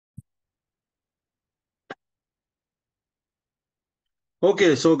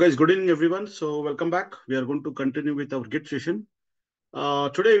Okay, so guys, good evening everyone. So welcome back. We are going to continue with our Git session.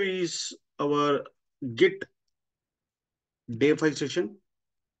 Today is our Git day 5 session.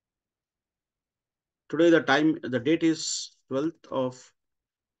 Today the date is 12th of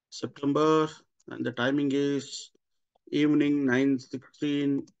September and the timing is evening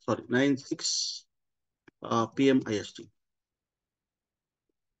 9:16, sorry, 9:06 p.m. IST.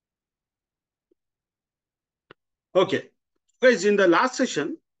 Okay, guys, in the last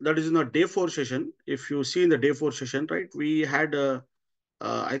session, that is in the day 4 session, if you see in the day 4 session, right, we had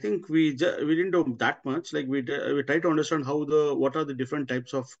I think we didn't do that much. Like we try to understand what are the different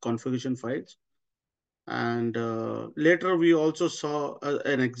types of configuration files, and later we also saw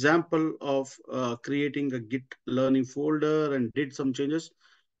an example of creating a Git learning folder and did some changes,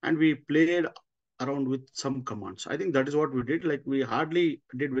 and we played around with some commands. I think that is what we did. Like we hardly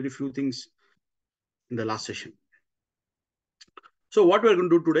did very few things in the last session. So what we are going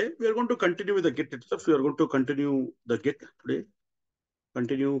to do today, we are going to continue with the Git itself. We are going to continue the Git today.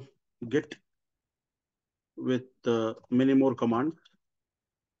 Continue Git with many more commands.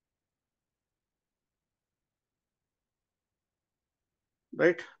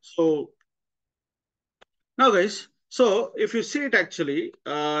 Right. So now guys, so if you see it actually,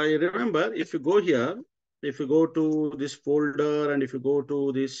 remember if you go here, if you go to this folder and if you go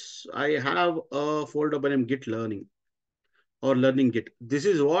to this, I have a folder by name Git learning or learning Git. This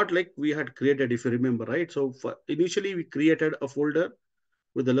is what like we had created, if you remember, right? So initially we created a folder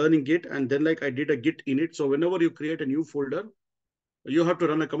with the learning Git, and then like I did a Git init. So whenever you create a new folder, you have to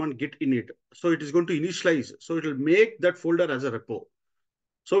run a command Git init. So it is going to initialize. So it will make that folder as a repo.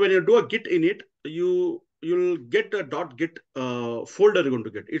 So when you do a Git init, you'll get a .git folder you're going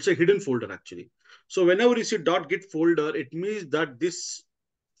to get. It's a hidden folder actually. So whenever you see .git folder, it means that this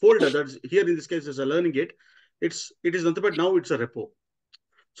folder that's here in this case is a learning Git. It is nothing but now it's a repo.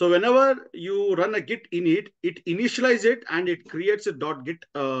 So whenever you run a Git init, it initializes it and it creates a .git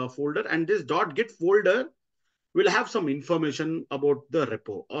folder, and this .git folder will have some information about the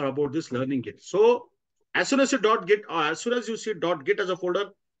repo or about this learning Git. So as soon as you .git or as soon as you see .git as a folder,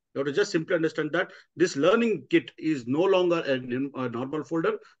 you have to just simply understand that this learning Git is no longer a normal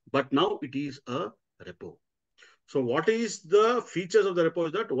folder, but now it is a repo. So what is the features of the repo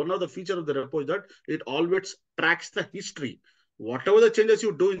is that one of the features of the repo is that it always tracks the history. Whatever the changes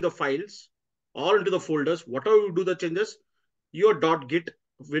you do in the files or into the folders, whatever you do the changes, your .git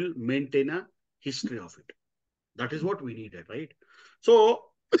will maintain a history of it. That is what we needed, right? So,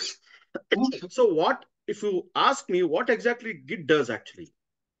 so what if you ask me what exactly Git does actually?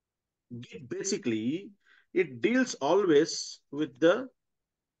 Git basically it deals always with the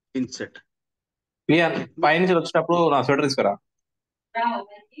inset. PN పైనుంచి వచ్చినప్పుడు నా sweater తీసుకురా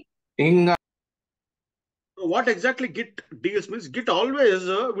ఇంకా So what exactly Git deals means Git always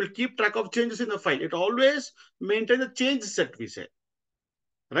will keep track of changes in the file. It always maintains the change set, we say.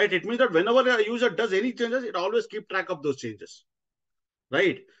 Right? It means that whenever a user does any changes, it always keep track of those changes.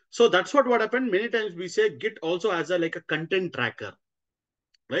 Right? So that's what happened. Many times we say Git also has a like a content tracker.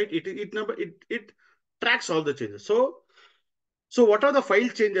 Right? It tracks all the changes. So what are the file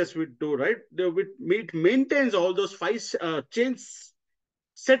changes we do, right? It maintains all those five change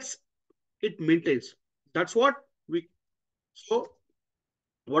sets. It maintains. That's what we. So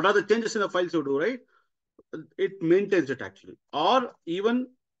what are the changes in the files you do, right? It maintains it actually. Or even,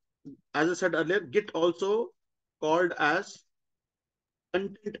 as I said earlier, Git also called as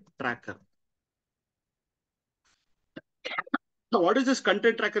content tracker. So what is this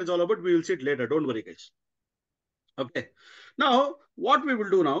content tracker is all about? We will see it later. Don't worry, guys. Okay. Now, what we will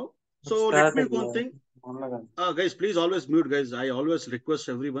do now. So let me one thing. Guys, please always mute, guys. I always request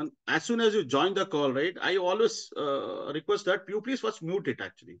everyone. As soon as you join the call, right? I always request that you please first mute it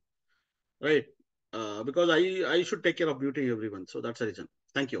actually. Right. Because I should take care of muting everyone. So that's the reason.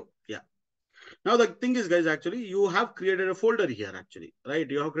 Thank you. Yeah. Now the thing is, guys, actually, you have created a folder here, actually, right?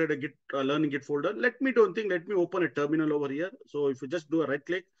 You have created a Git learning Git folder. Let me do one thing. Let me open a terminal over here. So if you just do a right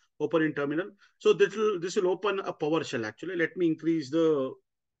click, open in terminal. So this will open a PowerShell. Actually, let me increase the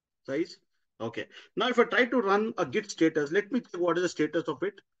size. Okay. Now if I try to run a Git status, let me check what is the status of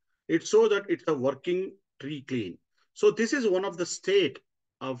it. It shows that it's a working tree clean. So this is one of the state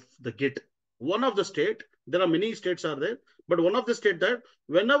of the Git. One of the state. There are many states are there, but one of the state that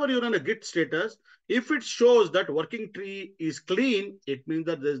whenever you run a Git status, if it shows that working tree is clean, it means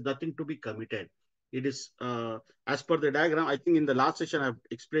that there's nothing to be committed. It is as per the diagram. I think in the last session I've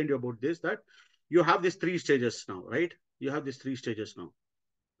explained you about this, that you have these three stages now, right? You have these three stages now,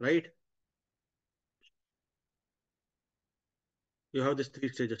 right? You have these three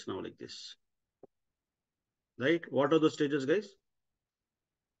stages now like this, right? What are those stages, guys?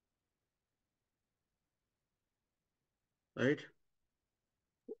 right?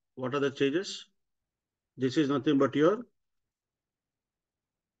 What are the changes? This is nothing but your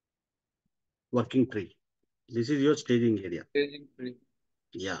working tree. This is your staging area. Staging tree.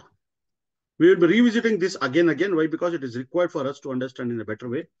 Yeah. We will be revisiting this again. Why? Because it is required for us to understand in a better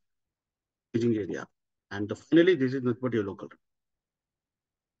way staging area. And finally, this is nothing but your local.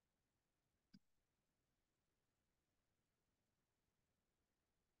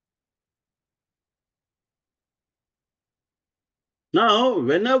 Now,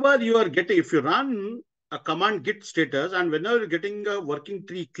 whenever you are getting, if you run a command git status and whenever you're getting a working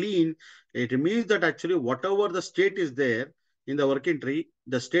tree clean, it means that actually whatever the state is there in the working tree,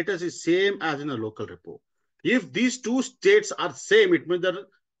 the status is same as in a local repo. If these two states are same, it means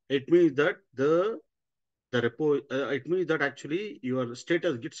that the repo, it means that actually your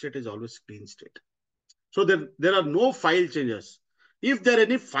status, git state is always clean state. So there are no file changes. If there are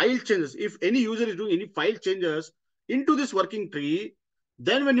any file changes, if any user is doing any file changes into this working tree,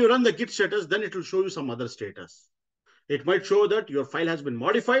 then when you run the git status, then it will show you some other status. It might show that your file has been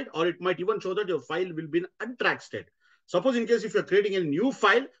modified, or it might even show that your file will be in untracked state. Suppose in case if you're creating a new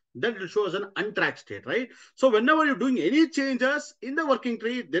file, then it will show as an untracked state, right? So whenever you're doing any changes in the working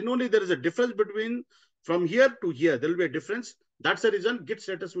tree, then only there is a difference between from here to here. There will be a difference. That's the reason git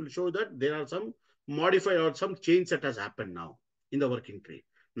status will show that there are some modified or some change that has happened now in the working tree.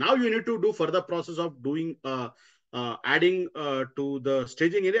 Now you need to do further process of doing adding to the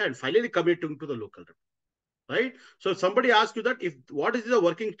staging area and finally committing to the local repo, right? So if somebody asks you that if what is the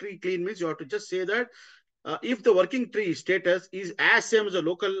working tree clean means, you have to just say that if the working tree status is as same as the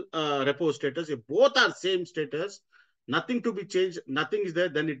local repo status, if both are same status, nothing to be changed, nothing is there,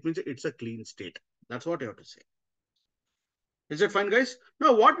 then it means it's a clean state. That's what you have to say. Is it fine, guys?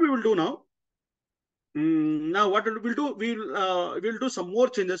 Now, what we will do now? Now, what we'll do? We'll do some more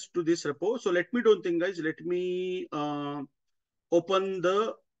changes to this repo. So let me do one thing, guys. Let me open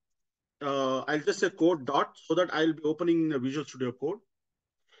the. I'll just say code dot so that I'll be opening the Visual Studio Code.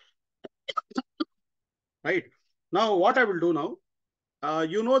 Right now, what I will do now.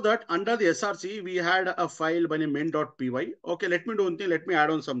 You know that under the SRC, we had a file by name main.py. Okay, let me do one thing. Let me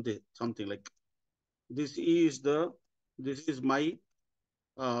add on something like this is my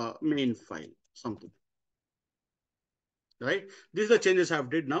main file, something. Right? These are the changes I've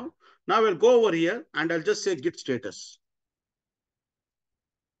did now. Now I'll go over here and I'll just say git status.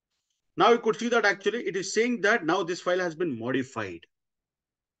 Now you could see that actually it is saying that now this file has been modified.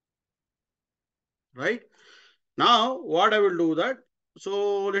 Right? Now what I will do that.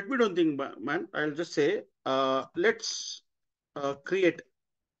 So let me do one thing, man. I'll just say let's create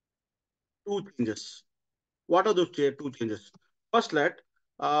two changes. What are those two changes? First, let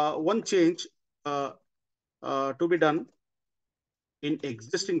one change to be done in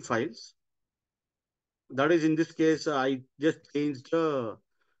existing files. That is, in this case, I just changed under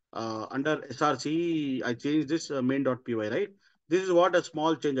SRC, I changed this main.py, right? This is what a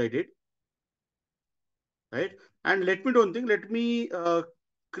small change I did, right? And let me do one thing. Let me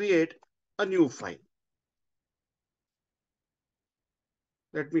create a new file.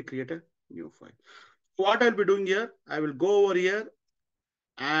 Let me create a new file. What I'll be doing here, I will go over here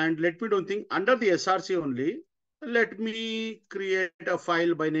and let me do one thing. Under the SRC only, let me create a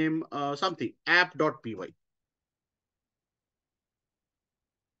file by name something app.py.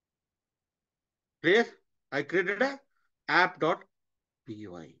 Clear? I created a app.py.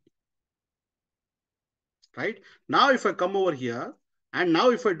 Right? Now if I come over here and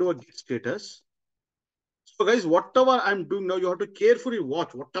now if I do a git status, so guys, whatever I'm doing now, you have to carefully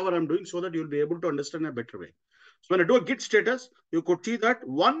watch whatever I'm doing so that you'll be able to understand in a better way. So when I do a git status, you could see that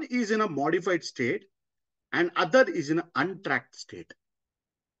one is in a modified state and other is in an untracked state.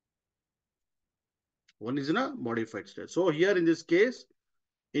 One is in a modified state. So here in this case,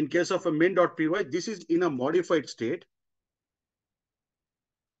 in case of a main.py, this is in a modified state.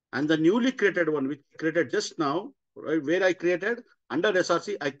 And the newly created one, which I created just now, right, where I created under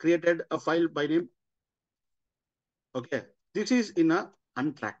SRC, I created a file by name. Okay, this is in a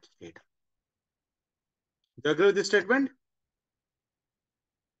untracked state. Do you agree with this statement?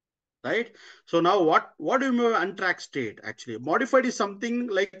 Right? So now what do you mean by untracked state? Actually, modified is something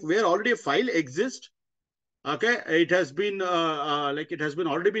like where already a file exists. Okay, it has been like it has been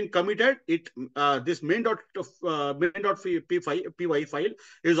already been committed. This main.py file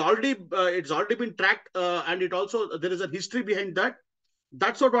is already it's already been tracked, and it also there is a history behind that.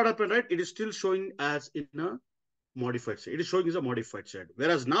 That's what happened, right? It is still showing as in a modified state. It is showing as a modified state.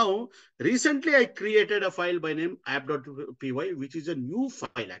 Whereas now, recently I created a file by name app.py, which is a new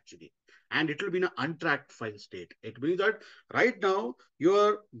file actually, and it will be in an untracked file state. It means that right now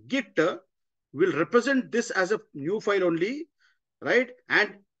your Git will represent this as a new file only, right?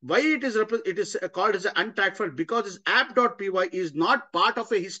 And why it is called as an untracked file? Because this app.py is not part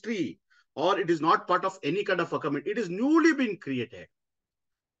of a history, or it is not part of any kind of a commit. It is newly been created,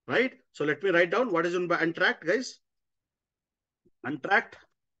 right? So let me write down what is meant by untracked, guys. Untracked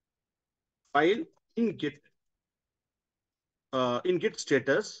file in Git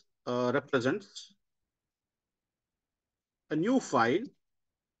status represents a new file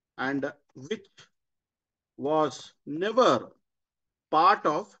and which was never part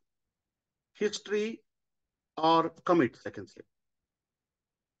of history or commits, I can say.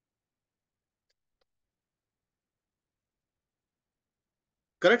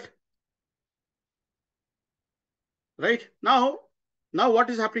 Correct? Right? Now what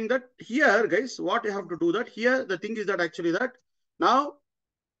is happening that here, guys, what you have to do that here, the thing is that actually that now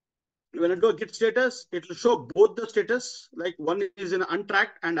when I do a git status, it will show both the status, like one is in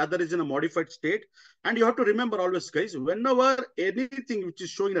untracked and other is in a modified state. And you have to remember always, guys, whenever anything which is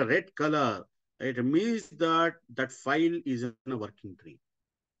showing a red color, it means that that file is in a working tree.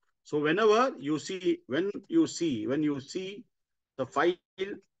 So whenever you see, when you see the file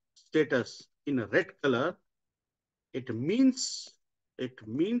status in a red color, it means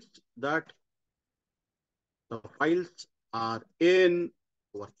that the files are in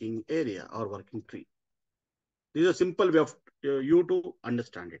working area or working tree. This is a simple way of you to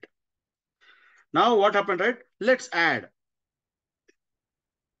understand it. Now what happened, right? Let's add.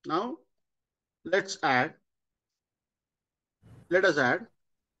 Now let us add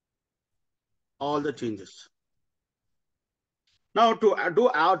all the changes. Now to add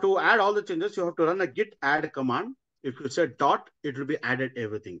all the changes, you have to run a git add command. If you say dot, it will be added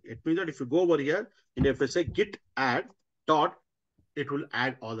everything. It means that if you go over here and if I say git add dot, it will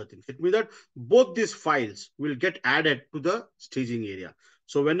add all the things. It means that both these files will get added to the staging area.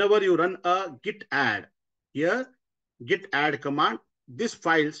 So whenever you run a git add here, git add command, these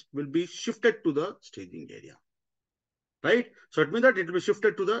files will be shifted to the staging area. Right? So it means that it will be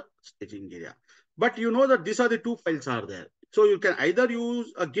shifted to the staging area. But you know that these are the two files are there. So you can either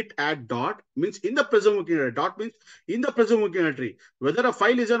use a git add dot, means in the present working directory. Dot means in the present working directory. Whether a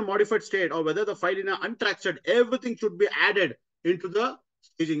file is in a modified state or whether the file in an untracked state, everything should be added into the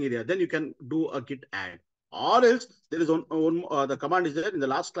staging area. Then you can do a git add. Or else there is the command is there in the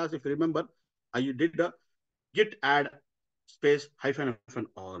last class. If you remember, you did the git add space hyphen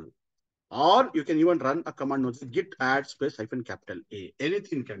all. Or you can even run a command known as git add space hyphen capital A.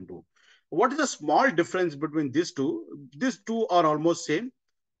 Anything can do. What is the small difference between these two? These two are almost same,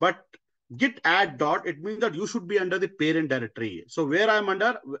 but git add dot, it means that you should be under the parent directory. So where I am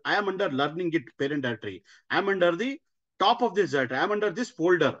under learning git parent directory. I am under the top of this directory. I am under this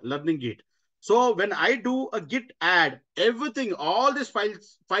folder learning git. So when I do a git add, everything, all these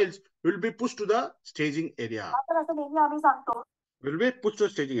files will be pushed to the staging area. Will be pushed to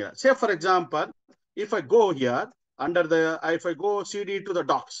staging area. Say for example, if I go here under the, if I go CD to the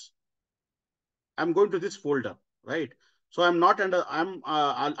docs, I'm going to this folder, right? So I'm not under, I'm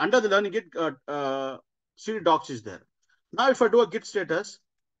under the learning git, CD docs is there. Now if I do a git status,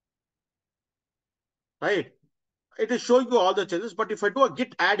 right, it is showing you all the changes. But if I do a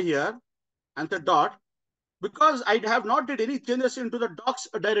git add here and the dot, because I have not did any changes into the docs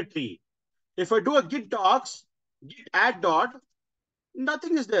directory. If I do a git docs, git add dot,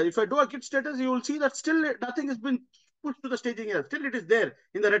 nothing is there. If I do a git status, you will see that still nothing has been pushed to the staging area. Still it is there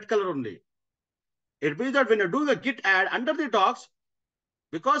in the red color only. It means that when you do the git add under the docs,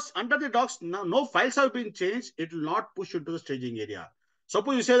 because under the docs, no files have been changed, it will not push into the staging area.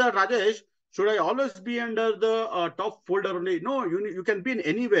 Suppose you say that, Rajesh, should I always be under the top folder only? No, you can be in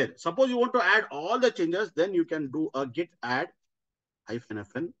anywhere. Suppose you want to add all the changes, then you can do a git add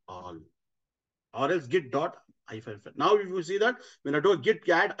 -fn all. Or else git dot -fn. Now if you see that when I do a git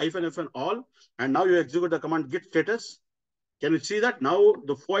add -fn all, and now you execute the command git status, can you see that now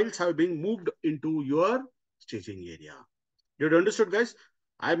the files have been moved into your staging area? You understood, guys?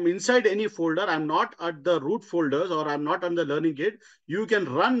 I'm inside any folder. I'm not at the root folders or I'm not on the learning git. You can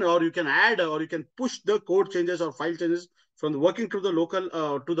run or you can add or you can push the code changes or file changes from the working to the local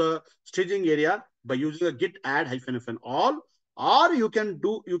to the staging area by using a git add -fn all, or you can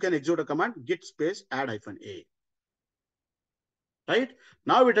execute a command git space add -a. Right?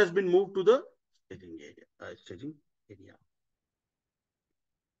 Now it has been moved to the staging area.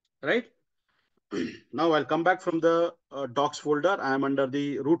 Right? Now I'll come back from the docs folder. I am under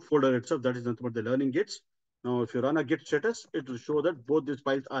the root folder itself. That is nothing but the learning gits. Now, if you run a git status, it will show that both these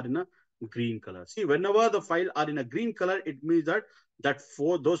files are in a green color. See, whenever the file are in a green color, it means that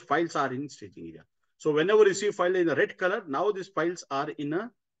those files are in staging area. So whenever you see file in a red color, now these files are in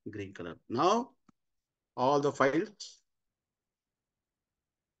a green color. Now all the files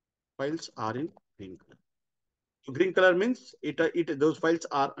are in green color. So green color means it those files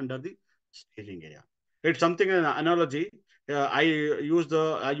are under the staging area. It's something an analogy. I use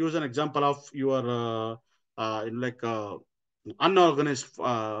an example of your like unorganized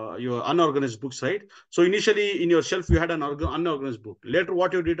your unorganized books, right? So initially in your shelf you had an unorganized book. Later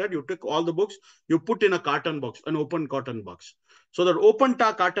what you did that you took all the books, you put in a carton box, an open carton box. So that open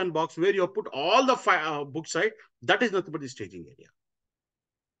carton box where you put all the books, right? That is nothing but the staging area.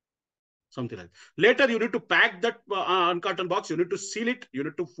 Something like that. Later you need to pack that uncarton box, you need to seal it, you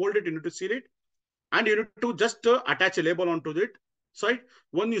need to fold it, you need to seal it, and you need to just attach a label onto it. So right?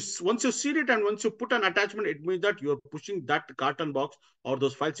 Once you seal it and once you put an attachment, it means that you're pushing that carton box or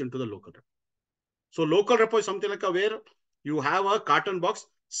those files into the local repo. So local repo is something like where you have a carton box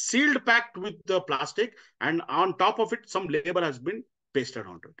sealed, packed with the plastic, and on top of it some label has been pasted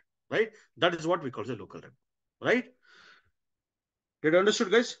onto it, right? That is what we call the local repo, right? Did you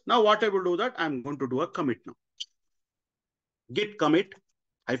understood, guys? Now what I will do that I'm going to do a commit now. Git commit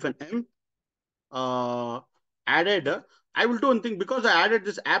 -m added. I will do one thing because I added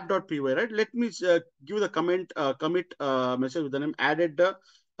this app.py, right? Let me give the commit message with the name added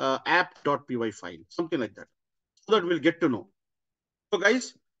app.py file, something like that, so that we'll get to know. So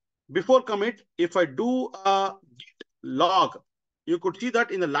guys, before commit, if I do a git log, you could see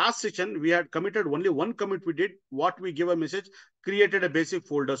that in the last session we had committed only one commit. We did what we give a message, created a basic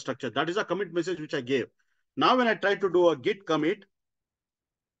folder structure. That is a commit message which I gave. Now when I try to do a git commit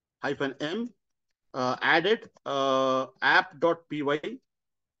 -m added app.py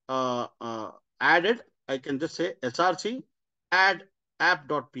added, I can just say src add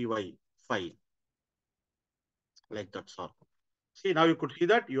app.py file, like that. So see, now you could see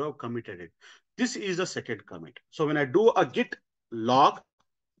that you have committed it. This is the second commit. So when I do a git log,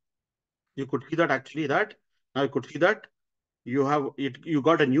 you could see that actually that now you could see that you have it, you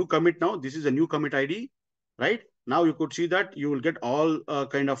got a new commit. Now this is a new commit id, right? Now you could see that you will get all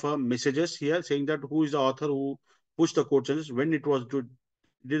kind of messages here saying that who is the author who pushed the code changes, when it was to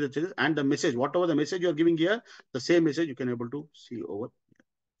did the changes, and the message, whatever the message you are giving here, the same message you can able to see over.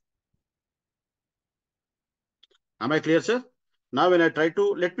 Am I clear, sir? Now when I try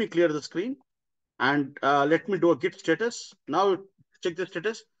to, let me clear the screen and let me do a git status. Now check the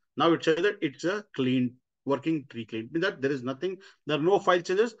status. Now it says that it's a clean working tree clean. Means that there is nothing, there are no file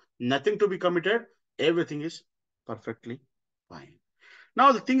changes, nothing to be committed. Everything is perfectly fine.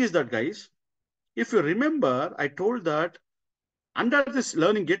 Now the thing is that, guys, if you remember, I told that under this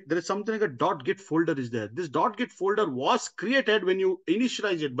learning git, there is something like a .git folder is there. This .git folder was created when you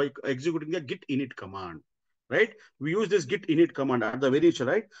initialize it by executing the git init command, right? We use this git init command at the very initial,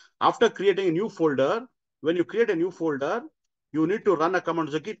 right? After creating a new folder, when you create a new folder, you need to run a command,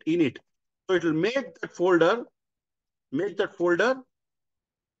 the git init. So it will make that folder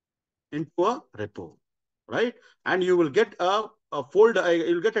into a repo, right? And you will get a folder,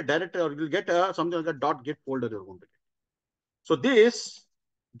 you'll get a directory, or you'll get a something like a .git folder you're going to get. So this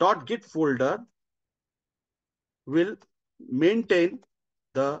 .git folder will maintain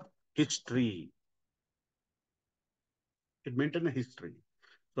the history. It maintains a history.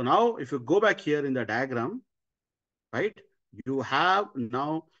 So now if you go back here in the diagram, right, you have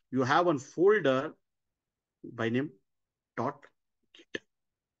now, you have one folder by name .git.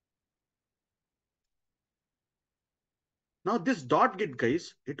 Now this .git,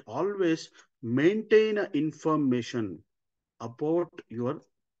 guys, it always maintain information about your,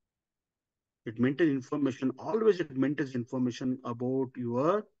 it maintains information, always it maintains information about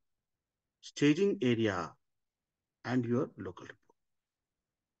your staging area and your local.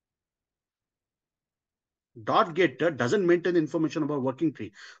 .get doesn't maintain information about working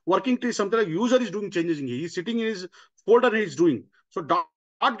tree. Working tree is something like user is doing changes in here. He's sitting in his folder and he's doing. So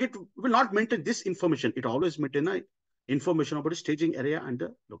 .get will not maintain this information. It always maintain information about the staging area and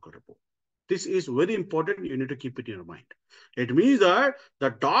the local repo. This is very important. You need to keep it in your mind. It means that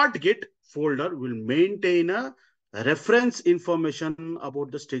the .get folder will maintain a reference information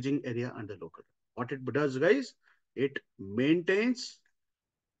about the staging area and the local. What it does, guys, it maintains,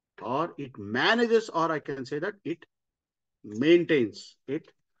 or it manages, or I can say that it maintains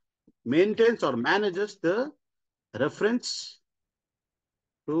or manages the reference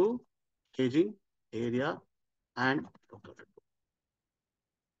to staging area and local.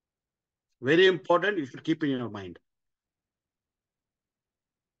 Very important, you should keep in your mind.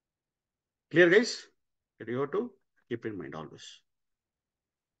 Clear, guys? You have to keep in mind always.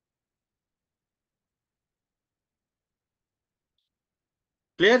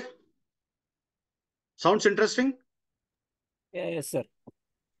 Clear? Sounds interesting? Yeah, yes, sir.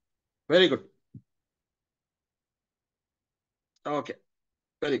 Very good. Okay.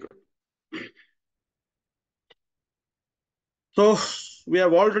 Very good. So we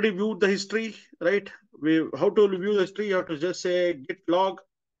have already viewed the history, right? How to view the history? You have to just say git log.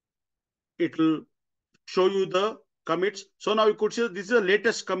 It will show you the commits. So now you could see this is the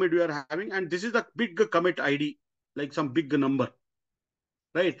latest commit we are having, and this is the big commit ID, like some big number,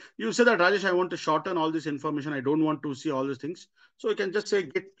 right? You say that Rajesh, I want to shorten all this information. I don't want to see all these things. So you can just say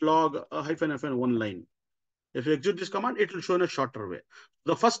git log -FN one line. If you execute this command, it will show in a shorter way.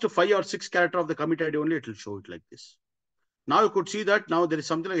 The first 5 or 6 character of the commit ID only, it will show it like this. Now you could see that now there is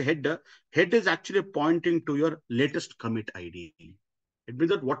something like head. Head is actually pointing to your latest commit ID. It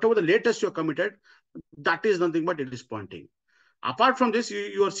means that whatever the latest you have committed, that is nothing but it is pointing. Apart from this,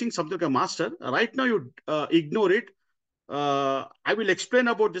 you are seeing something like a master. Right now, you ignore it. I will explain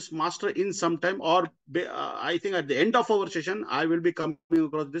about this master in some time, or I think at the end of our session, I will be coming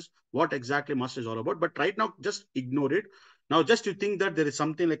across this, what exactly master is all about. But right now, just ignore it. Now, just you think that there is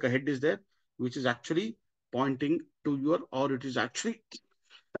something like a head is there, which is actually pointing to your, or it is actually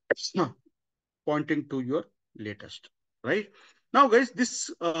pointing to your latest, right? Now, guys,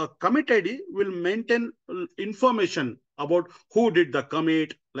 this commit ID will maintain information about who did the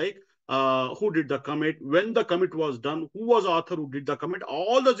commit, like who did the commit, when the commit was done, who was the author who did the commit,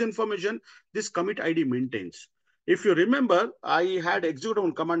 all those information this commit ID maintains. If you remember, I had executed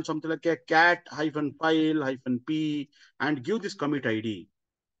one command, something like a cat -file -p and give this commit ID.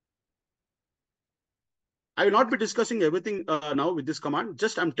 I will not be discussing everything now with this command.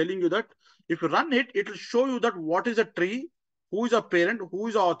 Just I'm telling you that if you run it, it will show you that what is a tree, who is a parent, who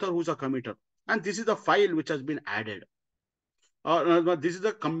is the author, who is a committer. And this is the file which has been added. This is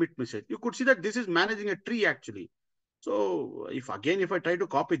the commit message. You could see that this is managing a tree actually. So if I try to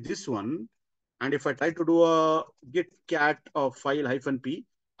copy this one, and if I try to do a git cat of file -p,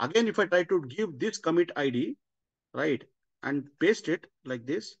 again, if I try to give this commit ID, right, and paste it like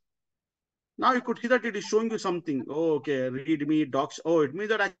this, now you could see that it is showing you something. Oh, okay, readme docs. Oh, it means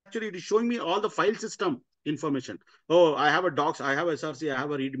that actually it is showing me all the file system information. Oh, I have a docs, I have src, I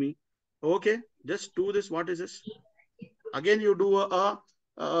have a readme. Okay, just do this. What is this? Again, you do a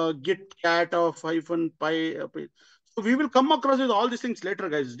git cat of -py. So we will come across with all these things later,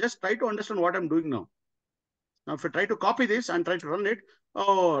 guys. Just try to understand what I'm doing now. Now, if I try to copy this and try to run it,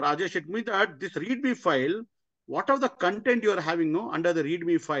 oh, Rajesh, it means that this readme file, whatever the content you are having, no, under the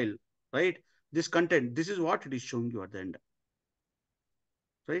readme file, right? This content, this is what it is showing you at the end,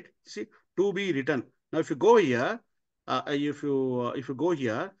 right? See, to be written. Now, if you go here, if you go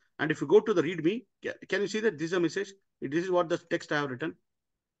here and if you go to the readme, can you see that this is a message? This is what the text I have written,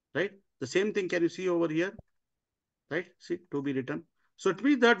 right? The same thing can you see over here, right? See, to be written. So it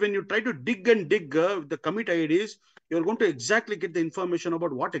means that when you try to dig and dig the commit IDs, you're going to exactly get the information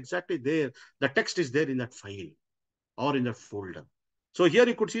about what exactly there, the text is there in that file or in that folder. So here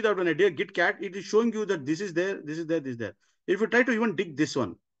you could see that when I did git cat, it is showing you that this is there, this is there, this is there. If you try to even dig this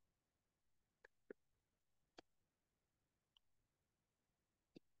one,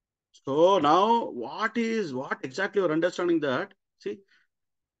 so now what exactly you're understanding that? See,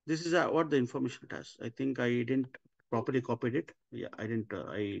 this is what the information it has. I think I didn't properly copied it. Yeah, I didn't.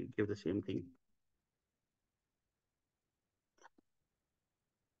 I gave the same thing.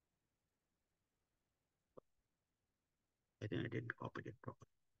 I think I didn't copy it properly.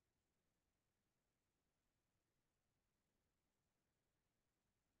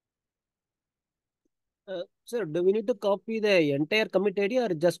 Sir, do we need to copy the entire commit ID or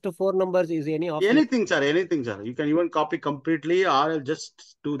just 4 numbers? Is any option? Anything, sir. Anything, sir. You can even copy completely, or I'll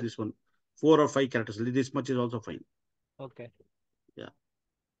just do this one. 4 or 5 characters. This much is also fine. Okay. Yeah,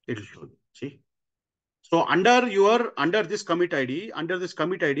 it'll show you. See. So under this commit ID,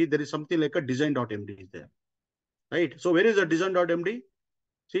 there is something like a design.md is there, right? So where is the design.md?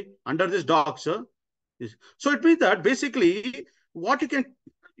 See, under this docs, so it means that basically what you can,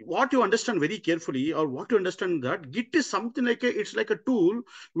 what you understand very carefully, or what you understand that Git is something like it's like a tool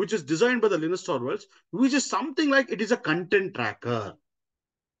which is designed by the Linux servers, which is something like it is a content tracker.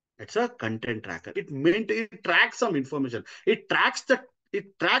 It's a content tracker. It tracks some information. It tracks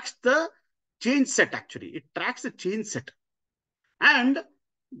the change set actually. It tracks the change set. And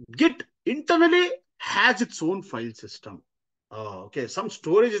Git internally has its own file system. Okay, some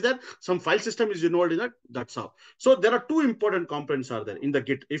storage is there, some file system is involved in that. That's how. So there are two important components are there in the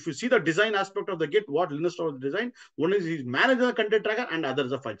Git. If you see the design aspect of the Git, what Linux Torvalds design, one is managing the content tracker and other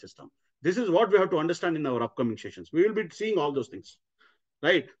is the file system. This is what we have to understand in our upcoming sessions. We will be seeing all those things,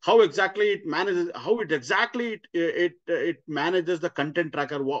 right? How exactly it manages, how it exactly it manages the content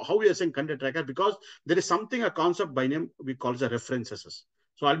tracker. How we are saying content tracker, because there is something, a concept by name we call as a references.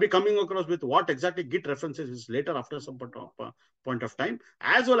 So I'll be coming across with what exactly Git references is later after some point of time,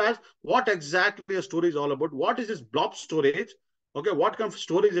 as well as what exactly a story is all about. What is this blob storage? Okay, what kind of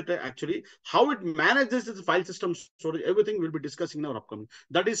storage it actually, how it manages its file system storage, everything we'll be discussing in our upcoming.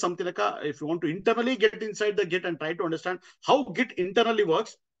 That is something like if you want to internally get inside the Git and try to understand how Git internally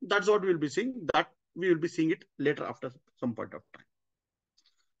works, that's what we'll be seeing. That we will be seeing it later after some point of time.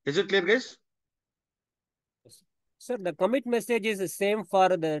 Is it clear, guys? Sir, the commit message is the same for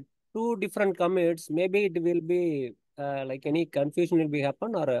the two different commits. Maybe it will be like any confusion will be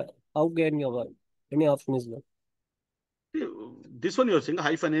happen, or how can you avoid any option is there? This one you're saying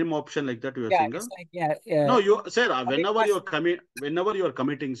hyphen name option like that you are Yeah, saying. it's like No, you sir. commit Whenever you are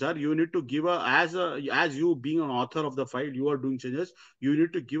committing, sir, you need to give as you being an author of the file, you are doing changes. You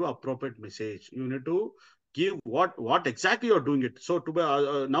need to give appropriate message. You need to give what exactly you are doing it. So to be,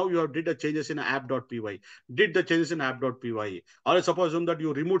 now you have did the changes in app.py, did the changes in app.py, or suppose that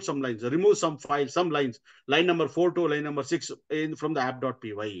you removed some lines, remove some files, some lines, line number 4 to line number 6 in from the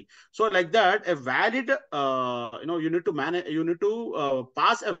app.py. So like that, a valid, you need to manage, you need to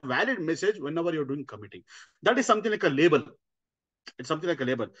pass a valid message whenever you're doing committing. That is something like a label. It's something like a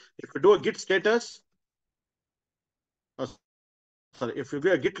label. If you do a git status, sorry, if you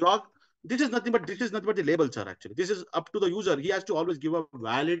do a git log, this is nothing but the labels are actually. This is up to the user. He has to always give a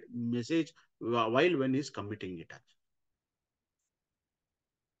valid message while when he's committing it.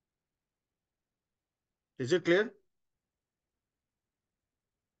 Is it clear?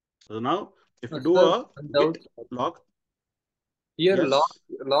 So now, if you do Sir, a doubt. git log, Here yes.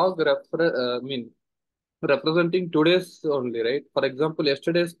 log representing today's only, right? For example,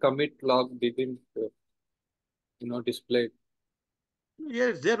 yesterday's commit log didn't display.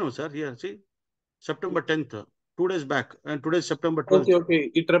 Yes, there no, sir. Here, see, September 10th, 2 days back, and today is September Okay, 12th.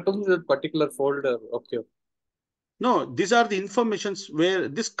 okay. It represents a particular folder. Okay. No, these are the informations where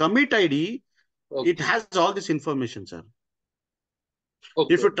this commit ID, it Okay. has all this information, sir.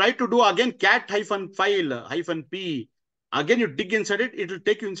 Okay. If you try to do again cat hyphen file hyphen p, again you dig inside it, it will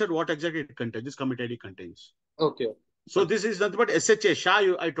take you inside what exactly it contains. This commit ID contains. Okay. So this is nothing but SHA,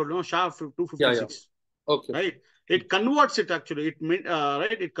 SHA, I told you, SHA Yeah, 256. yeah. Okay. Right? It converts it actually.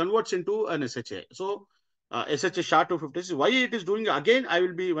 It converts into an SHA. So SHA SHA 256. Why it is doing again? I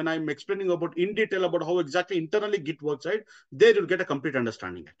will be when I'm explaining about in detail about how exactly internally Git works. Right? There you'll get a complete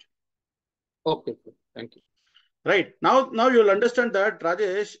understanding. Actually. Okay. Thank you. Right now you'll understand that,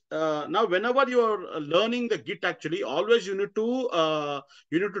 Rajesh. Now whenever you're learning the Git, actually, always you need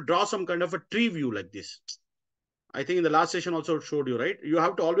to draw some kind of a tree view like this. I think in the last session also showed you, right? You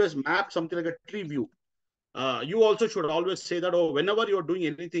have to always map something like a tree view. You also should always say that, oh, whenever you're doing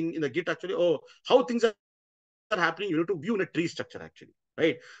anything in the Git, actually, oh, how things are happening, you need to view in a tree structure, actually,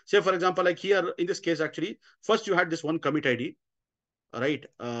 right? Say, for example, like here in this case, actually, first you had this one commit ID, right?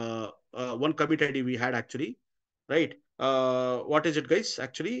 One commit ID we had actually, right? What is it, guys?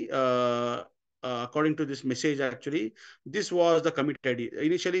 Actually, according to this message, actually, this was the commit ID.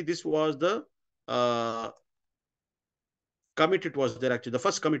 Initially, this was the commit. It was there actually. The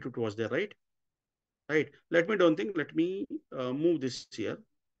first commit it was there, right? Right. Let me don't think. Let me move this here.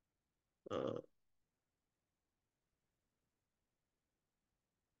 Uh,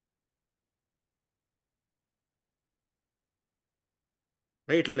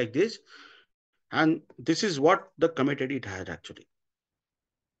 right, like this. And this is what the commit ID it had actually.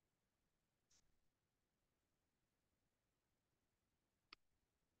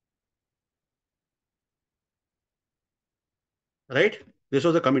 Right? This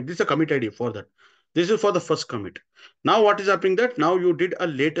was the commit. This is a commit ID for that. This is for the first commit. Now what is happening that now you did a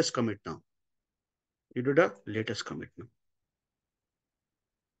latest commit now. You did a latest commit now.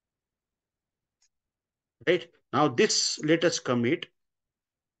 Right? Now this latest commit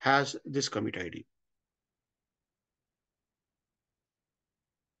has this commit ID.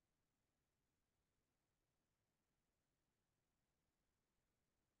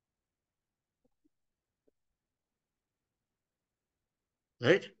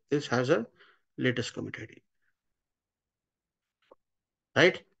 Right? This has a latest commit ID.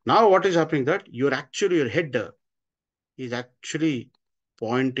 Right? Now what is happening that your header is actually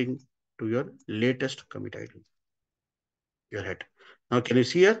pointing to your latest commit ID. Your head. Now can you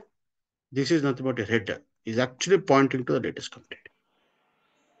see here? This is nothing but your header. Is actually pointing to the latest commit ID.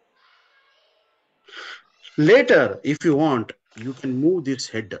 Later, if you want, you can move this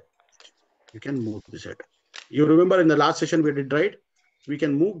header. You can move this header. You remember in the last session we did, right? We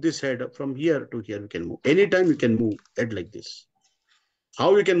can move this head from here to here. We can move. Anytime you can move head like this.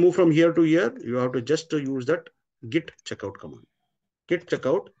 How you can move from here to here? You have to just use that git checkout command. Git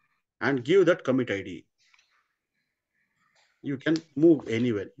checkout and give that commit ID. You can move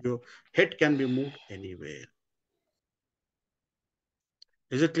anywhere. Your head can be moved anywhere.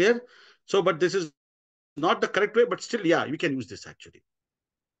 Is it clear? So, but this is not the correct way, but still, yeah, you can use this actually.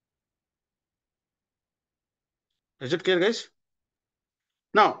 Is it clear, guys?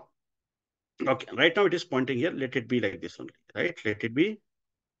 Now, okay, right now it is pointing here. Let it be like this only, right? Let it be.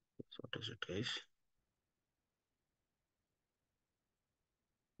 What is it, guys?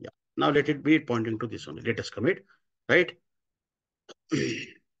 Yeah. Now let it be pointing to this only. Let us commit, right?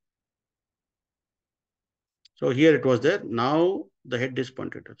 So here it was there. Now the head is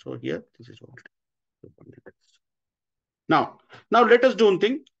pointed. So here, this is what it is. Now let us do one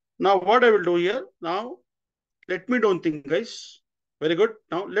thing. Now what I will do here. Now let me do one thing, guys. Very good.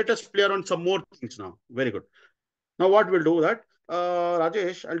 Now let us play around some more things now. Very good. Now what we'll do that.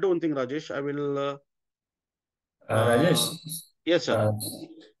 Rajesh, I'll do one thing, Rajesh. I will. Rajesh, Yes, sir. uh,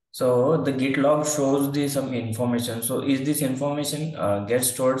 so the Git log shows the some information. So is this information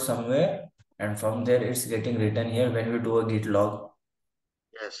gets stored somewhere, and from there it's getting written here when we do a Git log?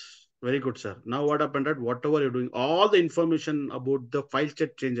 Yes. Very good, sir. Now what happened that whatever you're doing, all the information about the file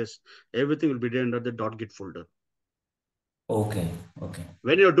set changes, everything will be there under the .git folder. Okay, okay.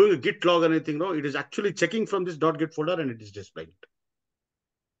 When you're doing a git log or anything, no, it is actually checking from this .git folder and it is displaying it.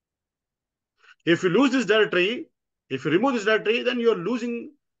 If you lose this directory, if you remove this directory, then you're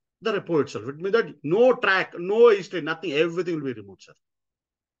losing the repo itself. It means that no track, no history, nothing, everything will be removed, sir.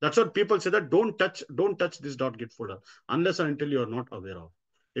 That's what people say that don't touch this .git folder unless and until you are not aware of.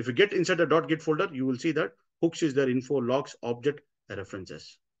 If you get inside the .git folder, you will see that hooks is there, info, logs, object,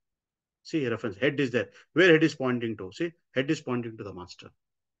 references. See, reference, head is there. Where head is pointing to? See, head is pointing to the master.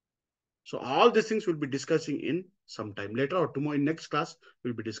 So all these things we'll be discussing in some time later or tomorrow in next class,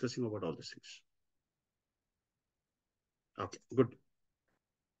 we'll be discussing about all these things. Okay, good.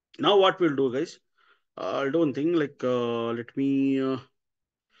 Now what we'll do, guys, I'll do one thing like, I'll do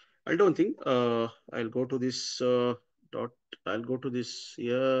one thing. I'll go to this I'll go to this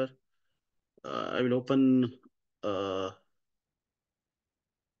here. I will open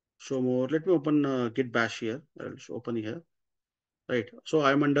show more. Let me open Git bash here. I'll open here. Right. So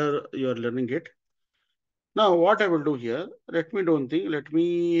I'm under your learning Git. Now what I will do here, let me do one thing. Let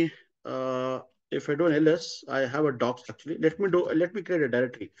me, if I do an ls, I have a docs actually. Let me create a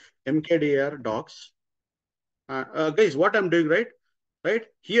directory, mkdir docs. Guys, what I'm doing, right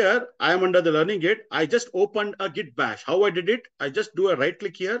here, I am under the learning Git. I just opened a Git bash. How I did it? I just do a right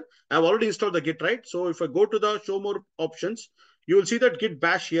click here. I've already installed the Git, right? So if I go to the show more options, you will see that Git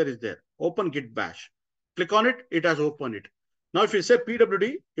bash here is there. Open Git bash. Click on it. It has opened it. Now, if you say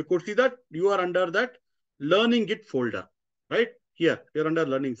PWD, you could see that you are under that learning Git folder, right? Here, you're under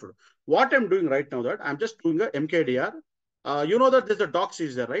learning folder. What I'm doing right now that I'm just doing a mkdir. You know that there's a docs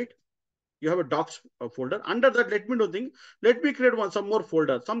is there, right? You have a docs folder. Under that, let me do thing. Let me create some more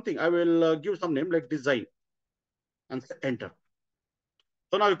folder, something. I will give some name like design and enter.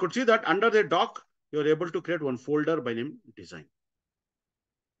 So now you could see that under the doc, you're able to create one folder by name design.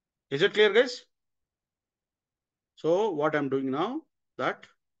 Is it clear, guys? So what I'm doing now, that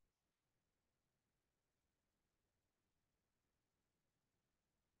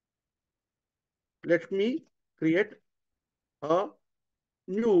let me create a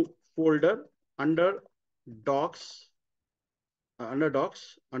new folder under docs, under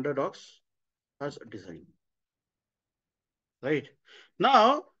docs as design. Right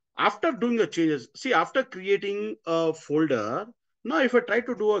now, after doing the changes, see, after creating a folder, now if I try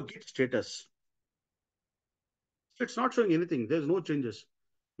to do a git status, it's not showing anything. There's no changes.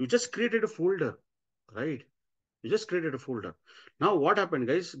 You just created a folder, right? You just created a folder. Now what happened,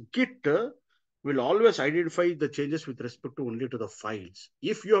 guys? Git will always identify the changes with respect to only to the files.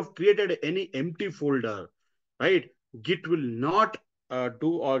 If you have created any empty folder, right? Git will not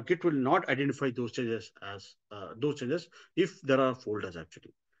Git will not identify those changes as those changes if there are folders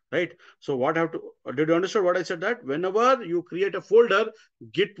actually, right? So what I have to, did you understand what I said? That whenever you create a folder,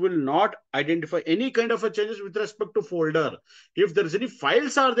 Git will not identify any kind of a changes with respect to folder. If there is any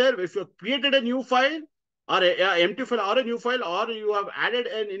files are there, if you have created a new file, or a empty file or a new file, or you have added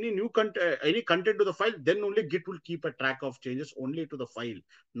any new any content to the file, then only Git will keep a track of changes only to the file,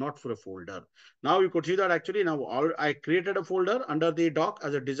 not for a folder. Now you could see that actually now I created a folder under the doc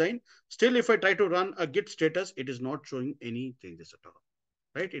as a design. Still, if I try to run a Git status, it is not showing any changes at all,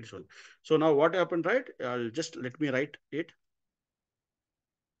 right? It's showing. So now what happened, right? I'll just let me write it.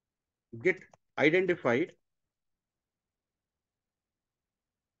 Git identified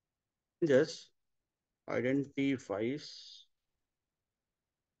changes identifies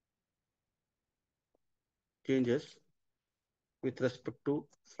changes with respect to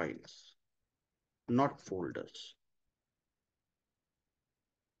files, not folders.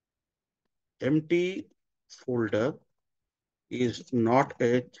 empty folder is not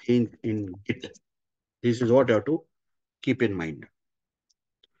a change in Git. This is what you have to keep in mind.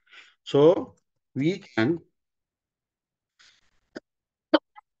 So we can,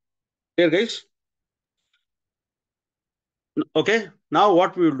 here guys, okay, now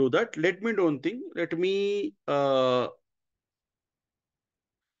what we will do that, let me do one thing, let me, what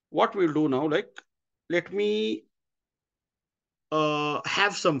we'll do now, like, let me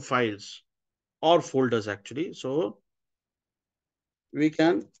have some files or folders actually. So we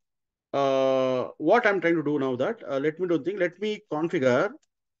can, what I'm trying to do now that, let me do one thing, let me configure,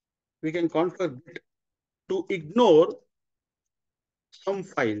 we can configure Git to ignore some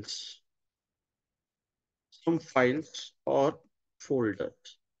files or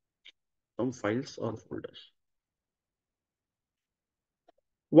folders, some files or folders.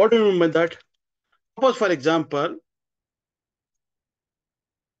 What do you mean by that? Suppose, for example,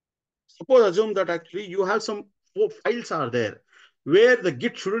 suppose assume that actually you have some files are there where the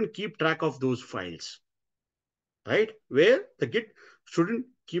Git shouldn't keep track of those files, right? Where the Git shouldn't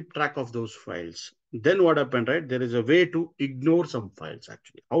keep track of those files. Then what happened, right? There is a way to ignore some files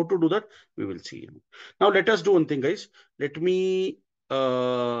actually. How to do that? We will see. Now let us do one thing, guys. Let me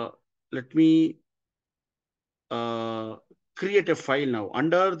uh, create a file now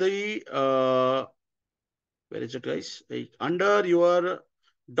under the where is it, guys? Under your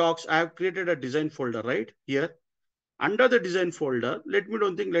docs, I have created a design folder right here. Under the design folder, let me do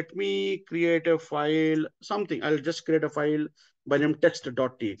one thing. Let me create a file, something. I'll just create a file by name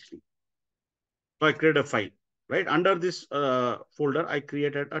text.txt. So I create a file, right? Under this folder, I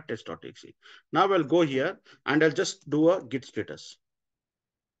created a test.txt. Now I'll go here and I'll just do a git status.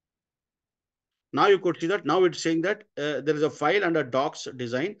 Now you could see that now it's saying that there is a file under docs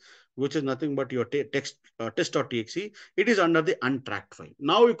design, which is nothing but your text test.txt. It is under the untracked file.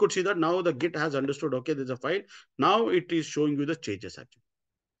 Now you could see that now the Git has understood, okay, there's a file. Now it is showing you the changes actually.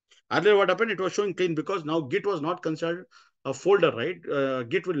 Earlier what happened, it was showing clean because now Git was not considered a folder, right?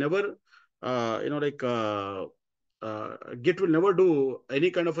 Git will never, Git will never do any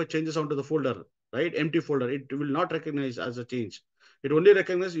kind of a changes onto the folder, right? Empty folder. It will not recognize as a change. It only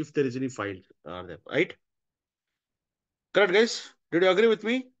recognizes if there is any file there, right? Correct, guys? Did you agree with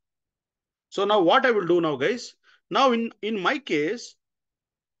me? So now what I will do now, guys, now in my case,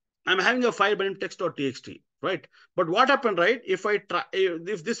 I'm having a file by name text.txt, right? But what happened, right? If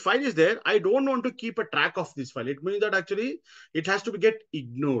this file is there, I don't want to keep a track of this file. It means that actually it has to get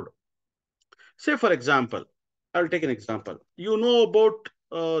ignored. Say, for example, I'll take an example. You know about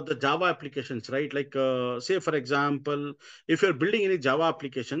the Java applications, right? Like, say, for example, if you're building any Java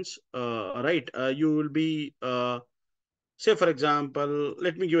applications, right, you will be, say, for example,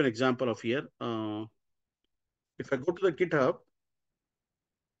 let me give an example of here. If I go to the GitHub,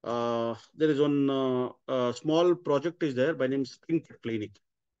 there is one small project is there by name Spring Clinic.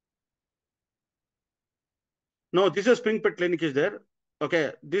 No, this is Spring Pet Clinic is there.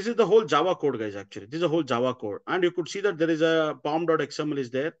 Okay, this is the whole Java code, guys, actually. This is a whole Java code. And you could see that there is a pom.xml is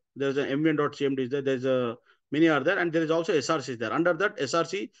there. There's an mvn.cmd is there. There's a many are there. And there is also src is there. Under that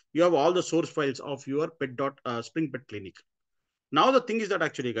src, you have all the source files of your Spring Pet Clinic. Now, the thing is that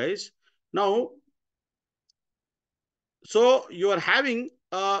actually, guys, now, so you are having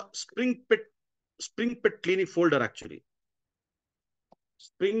a Spring Pet Clinic folder, actually.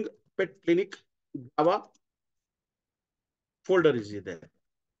 Spring Pet Clinic Java folder is there.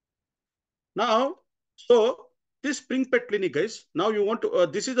 Now, so this Spring Pet Clinic, guys, now you want to,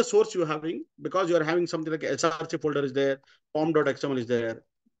 this is the source you're having because you're having something like src folder is there, pom.xml is there.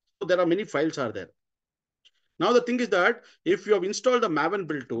 So there are many files are there. Now, the thing is that if you have installed the Maven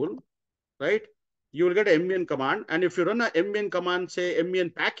build tool, right, you will get an mvn command. And if you run a mvn command, say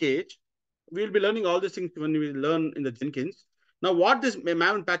mvn package, we'll be learning all these things when we learn in the Jenkins. Now, what this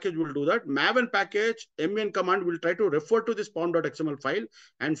Maven package will do that, Maven package, mvn command will try to refer to this pom.xml file.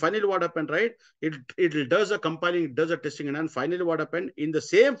 And finally, what happened, right? It does a compiling, it does a testing. And then finally, what happened, in the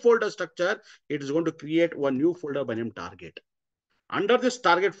same folder structure, it is going to create one new folder by name target. Under this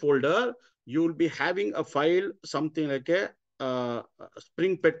target folder, you will be having a file, something like a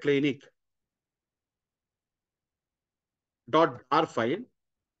Spring Pet Clinic .jar file,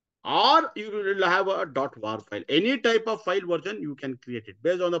 or you will have a .var file. Any type of file version, you can create it.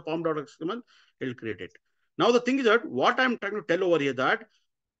 Based on the pom.xml, it will create it. Now, the thing is that what I'm trying to tell over here that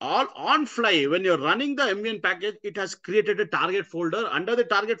all on fly, when you're running the mvn package, it has created a target folder. Under the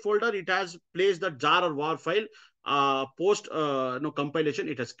target folder, it has placed the jar or var file. Post compilation,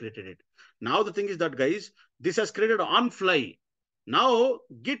 it has created it. Now, the thing is that, guys, this has created on fly. Now,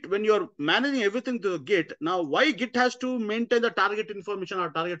 Git, when you're managing everything to Git, now why Git has to maintain the target information or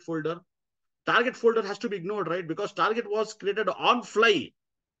target folder? target folder has to be ignored, right? Because target was created on fly,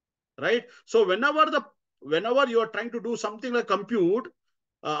 right? So whenever you are trying to do something like compute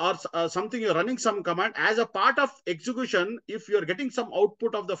or something, you're running some command as a part of execution, if you're getting some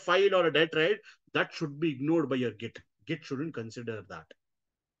output of the file or a data, right, that should be ignored by your Git. Git shouldn't consider that,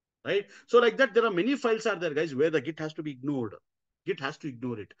 right? So like that, there are many files are there, guys, where the Git has to be ignored. Git has to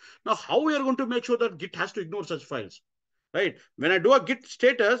ignore it. Now, how we are going to make sure that Git has to ignore such files? Right? When I do a Git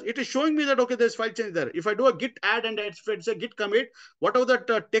status, it is showing me that, okay, there's file change there. If I do a Git add and it's a Git commit, whatever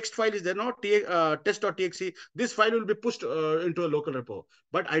that text file is there, no, test.txt, this file will be pushed into a local repo.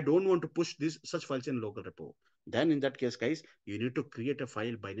 But I don't want to push such files in local repo. Then in that case, guys, you need to create a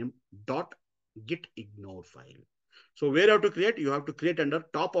file by name .gitignore file. So where you have to create? You have to create under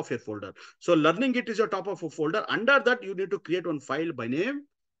top of your folder. So learning Git is your top of a folder. Under that, you need to create one file by name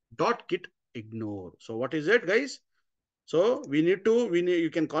 .gitignore. So what is it, guys? So you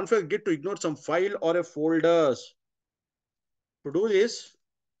can configure Git to ignore some file or a folders. To do this,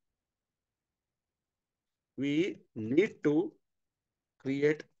 we need to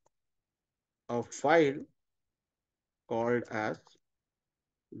create a file called as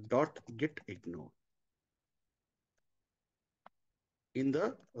 .gitignore in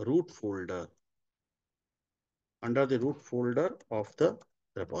the root folder, under the root folder of the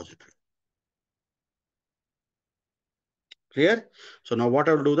repository. Clear? So now what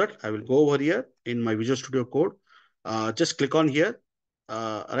I will do that, I will go over here in my Visual Studio Code, just click on here,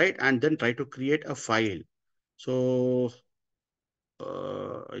 right, and then try to create a file. So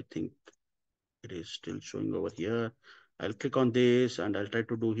I think it is still showing over here. I'll click on this and I'll try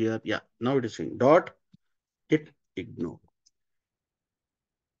to do here. Yeah, now it is showing .gitignore.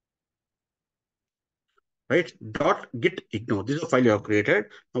 Right? .gitignore. This is a file you have created.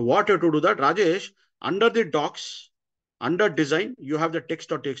 Now what you have to do that, Rajesh, under the docs, under design, you have the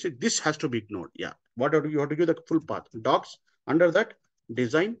text.txt. This has to be ignored. Yeah. What you have to give the full path. Docs, under that,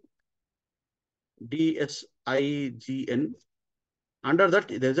 design, DSIGN. Under that,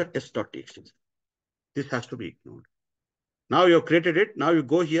 there's a test.txt. This has to be ignored. Now you have created it. Now you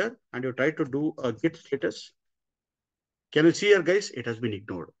go here and you try to do a git status. Can you see here, guys? It has been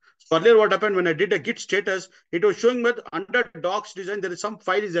ignored. So earlier, what happened when I did a git status, it was showing that under docs design, there is some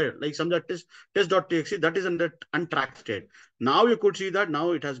file is there, like some test.txt that is under untracked state. Now you could see that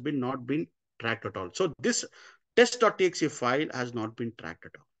now it has been not been tracked at all. So this test.txt file has not been tracked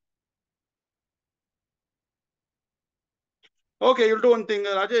at all. Okay, you'll do one thing,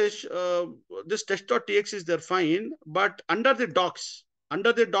 Rajesh. This test.txt is there, fine, but under the docs,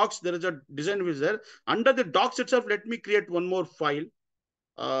 there is a design which is there. Under the docs itself, let me create one more file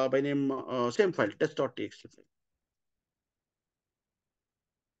by name, same file, test.txt file.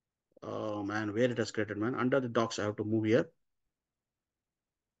 Oh man, where it has created, man. Under the docs, I have to move here.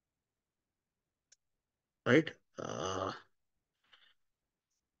 Right? My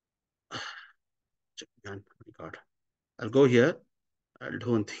God. I'll go here. I'll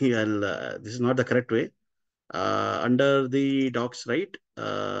do one thing. This is not the correct way. Under the docs, right?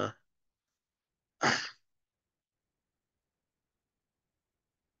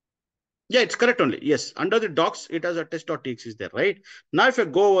 Yeah, it's correct only. Yes, under the docs, it has a test.txt is there, right? Now, if I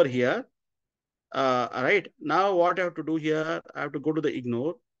go over here, right, now what I have to do here, I have to go to the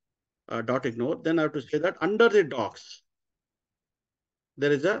ignore, .ignore. Then I have to say that under the docs,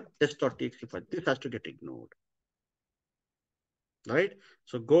 there is a test.txt file. This has to get ignored, right?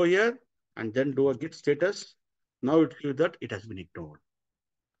 So go here and then do a git status. Now it shows that it has been ignored.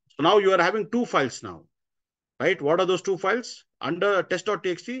 So now you are having two files now, right? What are those two files? Under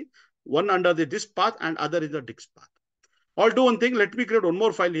test.txt, one under this path and other is the dix path. I'll do one thing. Let me create one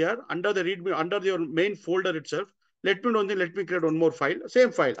more file here under the readme, under your main folder itself. Let me do one thing. Let me create one more file,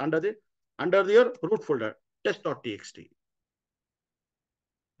 same file under your root folder, test.txt.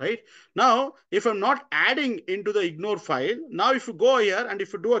 Right now, if I'm not adding into the ignore file, now if you go here and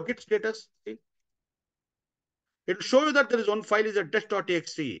if you do a git status, see, it will show you that there is one file is a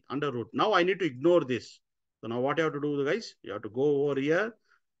test.txt under root. Now I need to ignore this. So now what you have to do, guys, you have to go over here,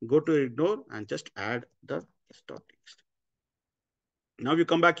 go to ignore and just add the test.txt. Now you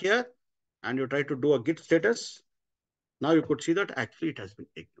come back here and you try to do a git status. Now you could see that actually it has been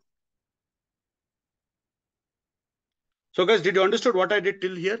ignored. So guys, did you understood what I did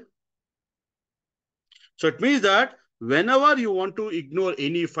till here? So it means that whenever you want to ignore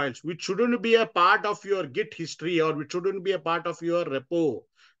any files, which shouldn't be a part of your Git history or which shouldn't be a part of your repo,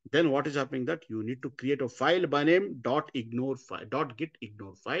 then what is happening that you need to create a file by name .ignore file,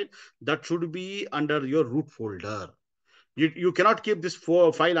 .gitignore file that should be under your root folder. You cannot keep this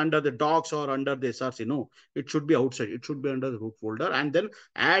file under the docs or under the SRC. No, it should be outside. It should be under the root folder and then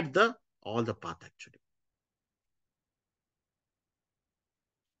add the all the path actually.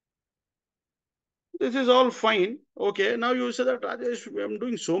 This is all fine. Okay, now you say that Rajesh, I'm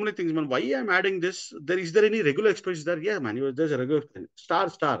doing so many things, man. Why I'm adding this? Is there any regular expression there? Yeah, man. There's a regular expression.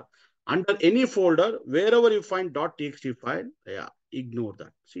 Star. Under any folder, wherever you find .txt file, yeah, ignore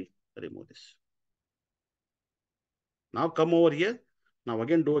that. See, remove this. Now come over here. Now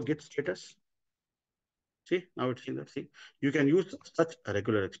again do a git status. See, now it's in that. See, you can use such a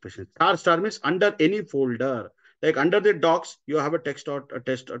regular expression. Star means under any folder. Like under the docs, you have a text dot a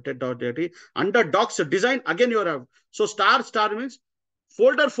test or test.dat. Under docs design, again you have. So star means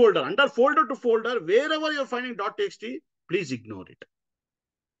folder. Under folder to folder, wherever you're finding .txt, please ignore it.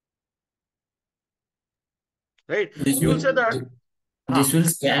 Right? You will say that this will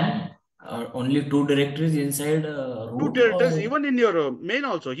scan only 2 directories inside 2 root directories, or... even in your main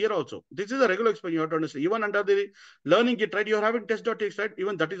also, here also. This is a regular expression you have to understand. Even under the learning Git, right, you're having test.txt, right?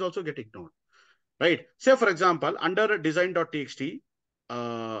 Even that is also get ignored. Right? Say, for example, under design.txt,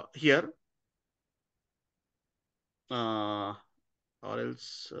 here, or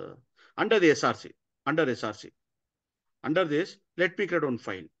else under the SRC, under this, let me create one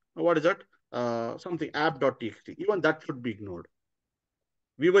file. What is that? Something app.txt. Even that should be ignored.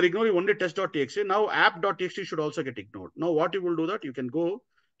 We were ignoring only test.txt. Now app.txt should also get ignored. Now what you will do that? You can go,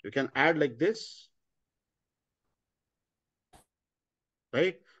 you can add like this,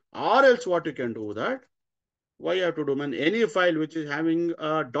 right? Or else what you can do that? Why you have to do, man? Any file which is having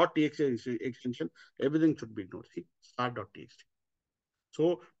a .txt extension, everything should be ignored. See, start.txt.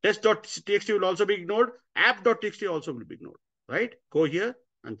 So test.txt will also be ignored. App.txt also will be ignored, right? Go here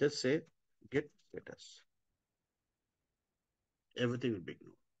and just say git status. Everything will be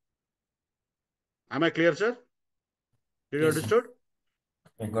ignored. Am I clear, sir? Did you Yes, understood?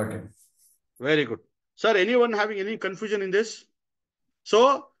 I got it. Very good. Sir, anyone having any confusion in this?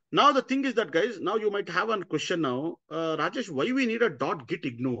 So now the thing is that, guys, now you might have a question now. Rajesh, why we need a .git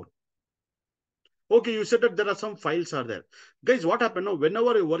ignore? Okay, you said that there are some files are there. Guys, what happened now?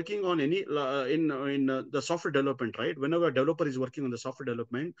 Whenever you're working on any, in the software development, right? Whenever a developer is working on the software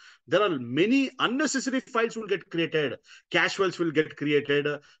development, there are many unnecessary files will get created. Cache files will get created.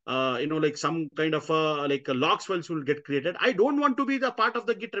 Like some kind of logs files will get created. I don't want to be the part of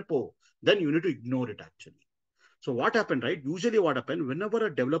the Git repo. Then you need to ignore it actually. So what happened, right? Usually what happened, whenever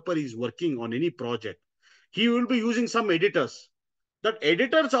a developer is working on any project, he will be using some editors. That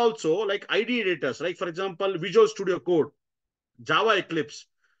editors also, like ID editors, like for example, Visual Studio Code, Java Eclipse,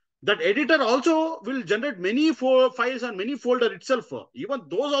 that editor also will generate many files and many folder itself. Even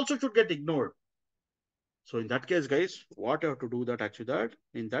those also should get ignored. So in that case, guys, what you have to do that actually that,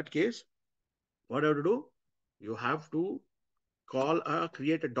 in that case, what you have to do? You have to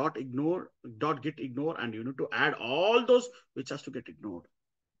create a .git ignore, and you need to add all those which has to get ignored.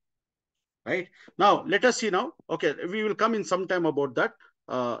 Right? Now, let us see now. Okay, we will come in some time about that.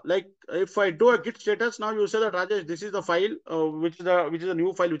 Like if I do a git status, now you say that Rajesh, this is the file, which is a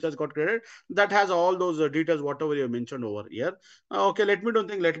new file which has got created, that has all those details, whatever you mentioned over here. Okay, let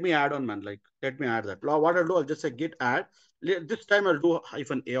me add on, man. Like, let me add that. What I'll do, I'll just say git add. This time I'll do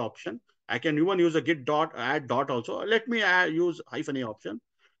 -a option. I can even use a git dot add dot also. Let me use -a option.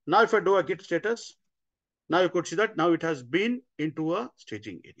 Now, if I do a git status, now you could see that now it has been into a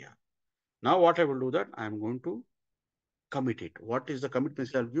staging area. Now what I will do that, I am going to commit it. What is the commit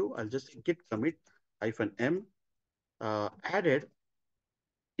message I'll give? I'll just git commit -m added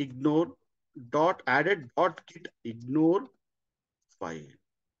ignore git ignore file.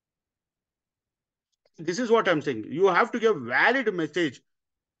 This is what I'm saying. You have to give valid message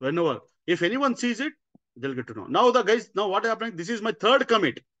whenever. If anyone sees it, they'll get to know. Now the guys, now what happening? This is my third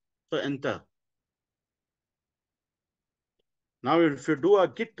commit. So enter. Now if you do a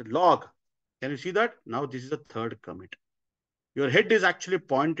git log, can you see that? Now this is the third commit. Your head is actually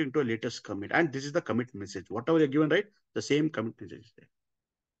pointing to a latest commit, and this is the commit message. Whatever you're given, right? The same commit message is there.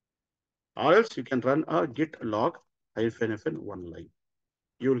 Or else you can run a git log -FN one line.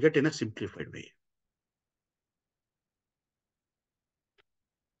 You will get in a simplified way.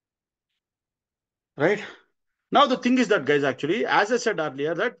 Right? Now the thing is that, guys, actually, as I said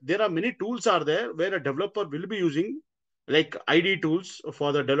earlier, that there are many tools are there where a developer will be using, like ID tools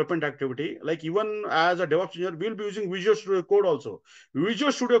for the development activity. Like even as a DevOps engineer, we'll be using Visual Studio Code also.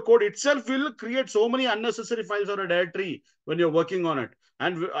 Visual Studio Code itself will create so many unnecessary files or a directory when you're working on it.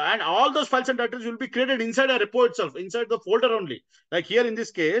 And all those files and directories will be created inside a repo itself, inside the folder only. Like here in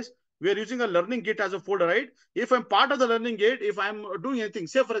this case, we are using a learning Git as a folder, right? If I'm part of the learning Git, if I'm doing anything,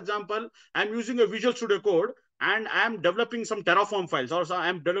 say for example, I'm using a Visual Studio Code, and I am developing some Terraform files, or I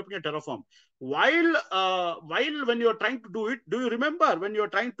am developing a Terraform. While when you are trying to do it, do you remember when you are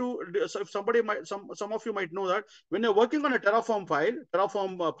trying to? So if somebody might, some of you might know that when you're working on a Terraform file,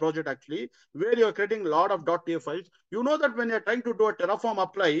 Terraform project actually, where you are creating a lot of .tf files, you know that when you are trying to do a Terraform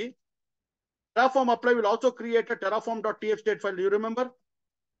apply will also create a Terraform.tf file. Do you remember?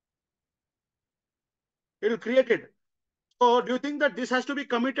 It will create it. So do you think that this has to be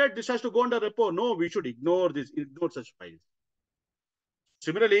committed? This has to go under repo? No, we should ignore this, ignore such files.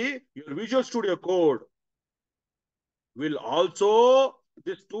 Similarly, your Visual Studio Code will also,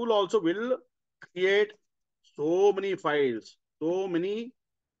 this tool also will create so many files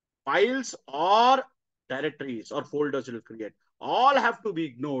or directories or folders it will create. All have to be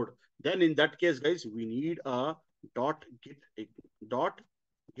ignored. Then in that case, guys, we need a .git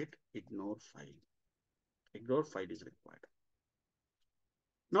ignore file. Ignore file is required.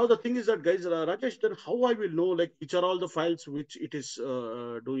 Now the thing is that, guys, Rajesh, then how I will know like which are all the files which it is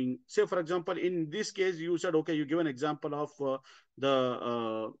doing? Say for example, in this case, you said okay, you give an example of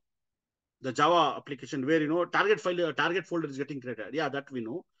the Java application where target folder is getting created. Yeah, that we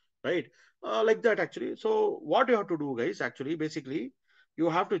know, right? Like that actually. So what you have to do, guys, actually, basically, you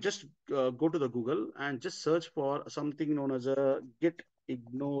have to just go to the Google and just search for something known as a git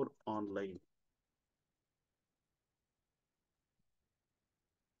ignore online.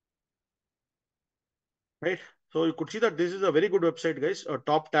 Right. So you could see that this is a very good website, guys,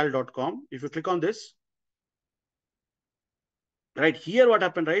 toptal.com. If you click on this, right here, what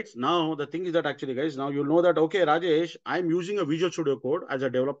happened, right? Now, the thing is that actually, guys, now you know that, okay, Rajesh, I'm using a Visual Studio Code as a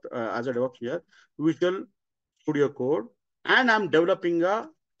DevOps here, Visual Studio Code, and I'm developing a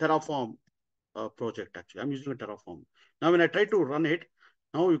Terraform project, actually. I'm using a Terraform. Now, when I try to run it,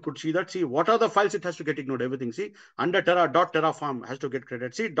 now you could see that, see, what are the files it has to get ignored, everything. See, under .terraform has to get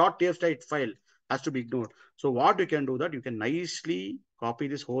created. See, .tf file has to be ignored. So what you can do that, you can nicely copy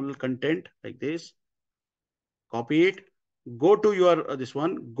this whole content like this, copy it, go to your, this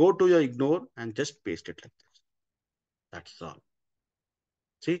one, go to your ignore and just paste it like this. That's all.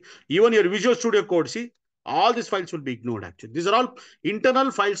 See, even your Visual Studio Code, see, all these files will be ignored actually. These are all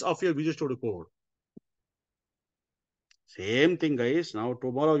internal files of your Visual Studio Code. Same thing, guys. Now,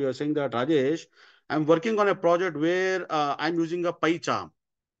 tomorrow you are saying that, Rajesh, I'm working on a project where I'm using a PyCharm.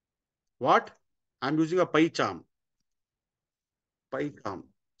 What? I'm using a PyCharm.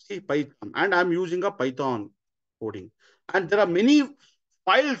 See, PyCharm. And I'm using a Python coding. And there are many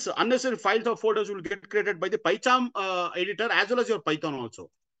files, unnecessary files or folders will get created by the PyCharm editor as well as your Python also.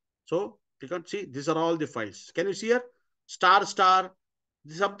 So you can see these are all the files. Can you see here? Star,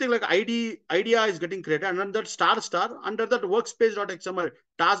 something like idea is getting created, and under that star, under that workspace.xml,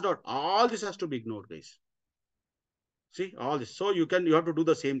 task. All this has to be ignored, guys. See all this. So you have to do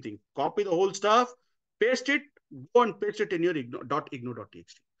the same thing. Copy the whole stuff, paste it, go and paste it in your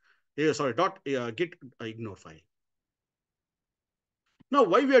 .ignore.txt. Sorry, git ignore file. Now,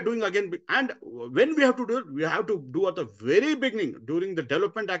 why we are doing again, and when we have to do it, we have to do at the very beginning during the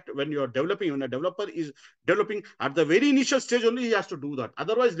development act. When you are developing, when a developer is developing at the very initial stage only, he has to do that.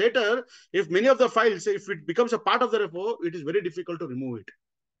 Otherwise, later, if many of the files, if it becomes a part of the repo, it is very difficult to remove it.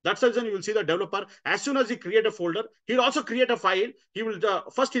 That's the reason you will see the developer, as soon as he create a folder, he'll also create a file. He will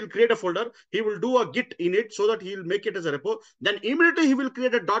first he'll create a folder. He will do a git in it so that he'll make it as a repo. Then immediately he will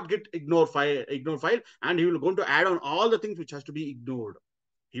create a .git ignore file, and he will going to add on all the things which has to be ignored.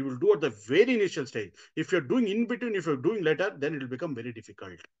 He will do at the very initial stage. If you're doing in between, if you're doing later, then it will become very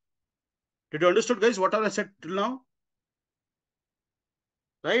difficult. Did you understood, guys, what I said till now?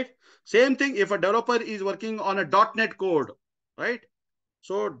 Right? Same thing if a developer is working on a .NET code, right?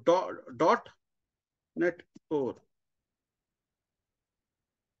 So .NET code.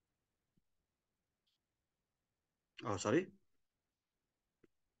 Oh, sorry.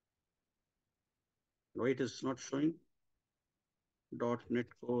 Why it is not showing .NET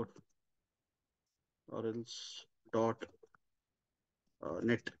core or else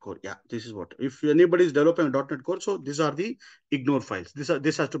 .NET core. Yeah, this is what. If anybody is developing a .NET core, so these are the ignore files.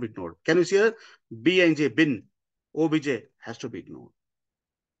 This has to be ignored. Can you see here? bin obj has to be ignored.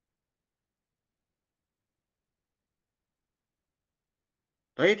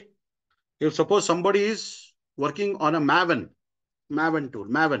 Right? If suppose somebody is working on a Maven tool,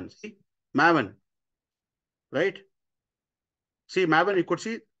 see Maven, right? See Maven, you could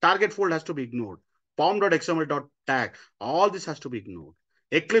see target fold has to be ignored. pom.xml.tag, all this has to be ignored.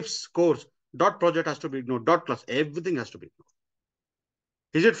 Eclipse course .project has to be ignored. .class, everything has to be ignored.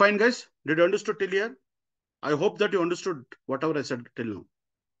 Is it fine, guys? Did you understood till here? I hope that you understood whatever I said till now.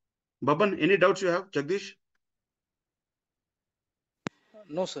 Baban, any doubts you have? Jagdish?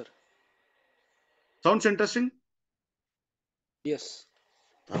 No, sir. Sounds interesting? Yes.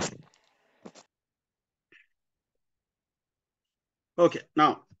 Okay,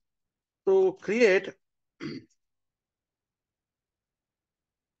 now to create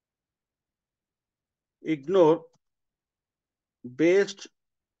ignore based.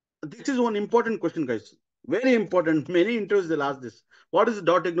 This is one important question, guys. Very important. Many interviews they'll ask this. What is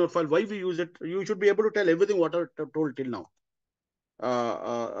the .ignore file? Why we use it? You should be able to tell everything what I told till now.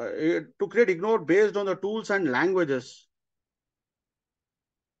 To create ignore based on the tools and languages.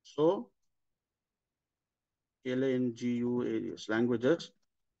 So LANGU areas languages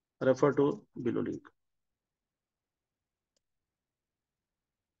refer to below link.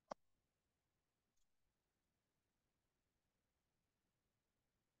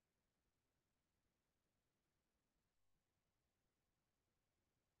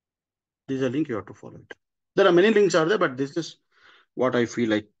 This is a link you have to follow it. There are many links are there, but this is what I feel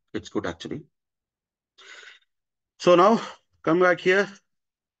like it's good actually. So now come back here,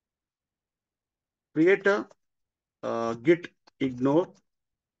 create a git ignore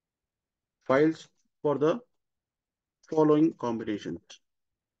files for the following combinations.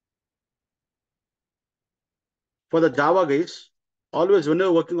 For the Java guys, always when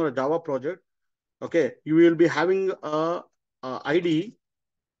you're working on a Java project, okay, you will be having a ID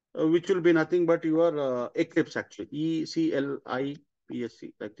which will be nothing but your Eclipse actually,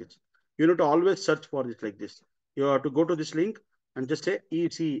 ECLIPSC like this. You need to always search for this like this. You have to go to this link and just say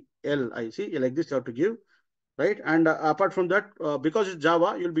ECLIC like this. You have to give right. And apart from that, because it's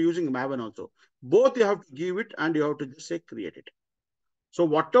Java, you'll be using Maven also. Both you have to give it and you have to just say create it. So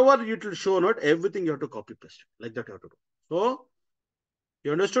whatever it will show, not everything you have to copy paste like that. You have to do. So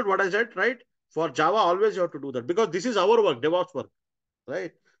you understood what I said, right? For Java, always you have to do that because this is our work, DevOps work,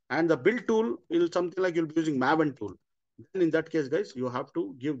 right? And the build tool is something like you'll be using Maven tool. Then in that case, guys, you have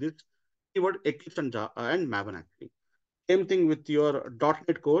to give this keyword Eclipse and Maven actually. Same thing with your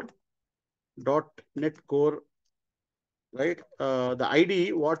 .NET Core, .NET Core, right? The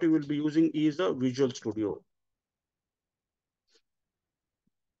ID, what you will be using is a Visual Studio.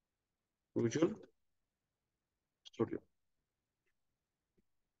 Visual Studio,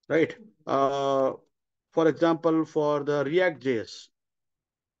 right? For example, for the React JS,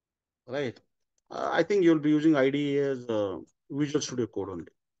 right? I think you'll be using ID as Visual Studio Code only.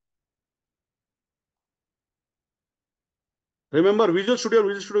 Remember, Visual Studio and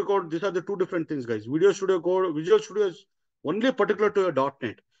Visual Studio Code, these are the two different things, guys. Visual Studio Code, Visual Studio is only particular to a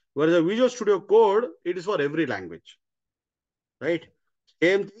 .NET, whereas a Visual Studio Code, it is for every language, right?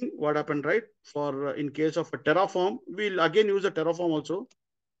 Same thing, what happened, right? For in case of a Terraform, we'll again use a Terraform also.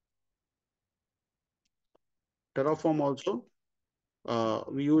 Terraform also,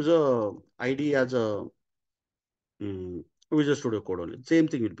 we use a ID as a Visual Studio Code only. Same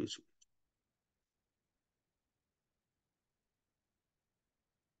thing will be.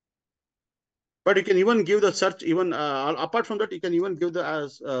 But you can even give the search even apart from that, you can even give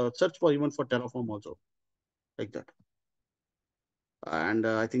the search for even for Terraform also like that. And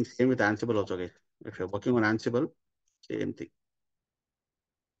I think same with Ansible also, guys. If you're working on Ansible, same thing.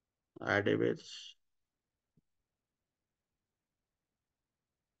 Add a base.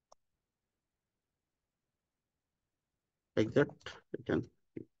 Like that, you can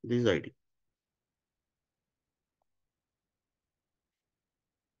this ID.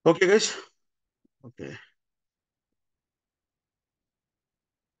 Okay, guys. Okay.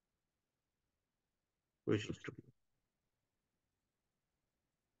 Visual Studio.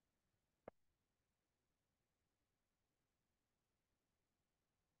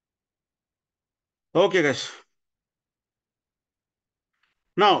 Okay, guys.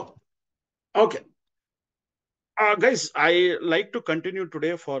 Now, okay. Guys, I like to continue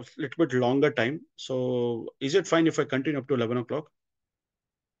today for a little bit longer time. So is it fine if I continue up to 11 o'clock?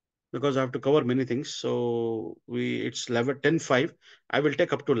 Because I have to cover many things. So it's 10:05. I will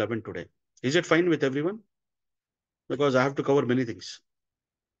take up to 11 today. Is it fine with everyone? Because I have to cover many things.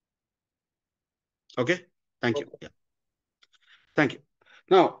 Okay. Thank you. Yeah. Thank you.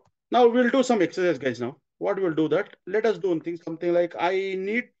 Now we'll do some exercise, guys. Now, what we'll do that? Let us do one thing, something like I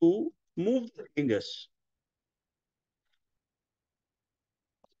need to move the changes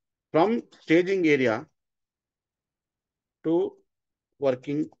from staging area to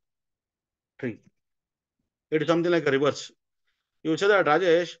working tree. It is something like a reverse. You say that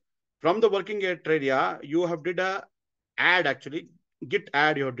Rajesh, from the working area, you have did a add actually, git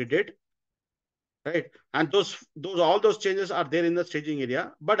add you did it, right? And those all those changes are there in the staging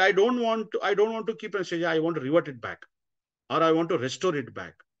area. But I don't want to keep on staging. I want to revert it back, or I want to restore it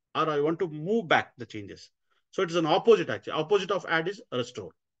back, or I want to move back the changes. So it is an opposite actually. Opposite of add is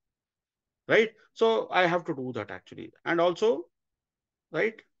restore. right? So I have to do that actually. And also,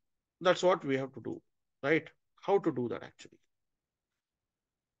 right, that's what we have to do, right? How to do that actually?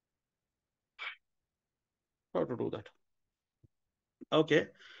 How to do that? Okay.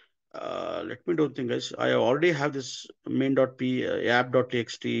 Let me do the thing, guys. I already have this main.p,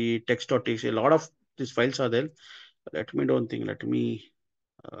 app.txt, text.txt. A lot of these files are there. Let me do one thing. Let me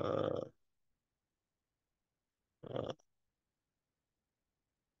uh, uh,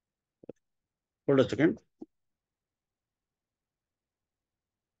 hold a second.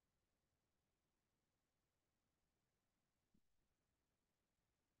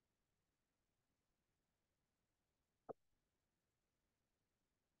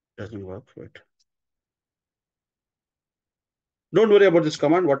 Doesn't work. Wait. Don't worry about this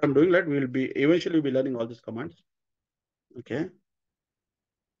command. What I'm doing, right? We will be eventually be learning all these commands. Okay.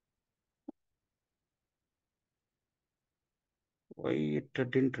 Why it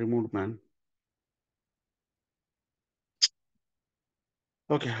didn't remove, man?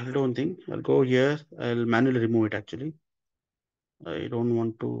 Okay, I'll do one thing. I'll go here. I'll manually remove it actually. I don't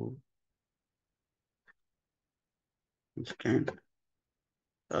want to scan.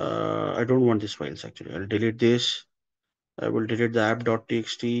 I don't want these files actually. I'll delete this. I will delete the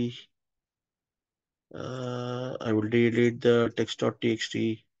app.txt. I will delete the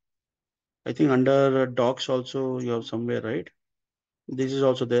text.txt. I think under docs also you have somewhere, right? This is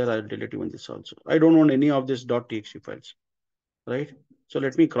also there. I'll delete even this also. I don't want any of this .txt files, right? So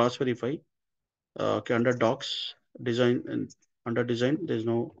let me cross verify. Okay, under docs, design, and under design, there's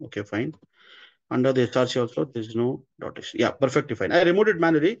no, okay, fine. Under the SRC also, there's no .txt. Yeah, perfectly fine. I removed it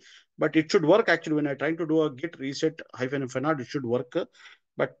manually, but it should work actually when I trying to do a git reset -fnr, it should work,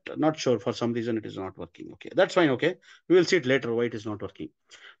 but not sure for some reason it is not working. Okay, that's fine. Okay, we will see it later why it is not working.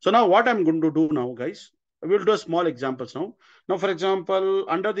 So now what I'm going to do now, guys, we'll do a small examples now. Now, for example,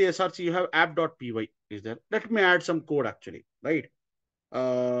 under the SRC, you have app.py is there. Let me add some code actually, right?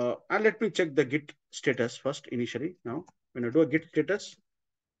 And let me check the git status first initially. Now, when I do a git status,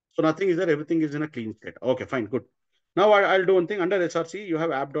 so nothing is there, everything is in a clean state. Okay, fine, good. Now I'll do one thing. Under SRC, you have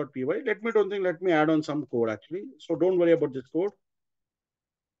app.py. Let me do one thing. Let me add on some code actually. So don't worry about this code.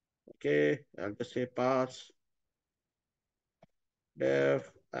 Okay, I'll just say pass def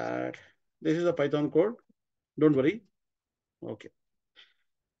add. This is a Python code. Don't worry. Okay.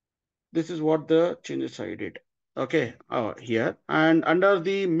 This is what the changes I did. Okay, here. And under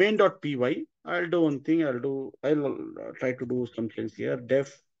the main.py, I'll do one thing. I'll try to do some things here.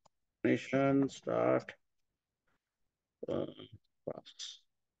 Def nation start pass.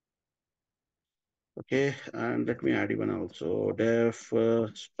 Okay, and let me add even also def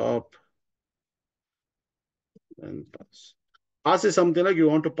stop and pass. Pass is something like you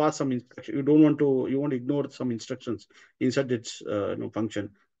want to pass some instruction. You want to ignore some instructions inside its function.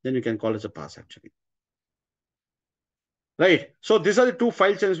 Then you can call it a pass actually. Right. So these are the two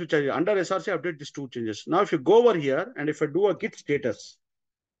file changes which I under SRC update these two changes. Now, if you go over here and if I do a git status,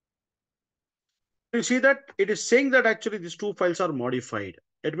 you see that it is saying that actually these two files are modified.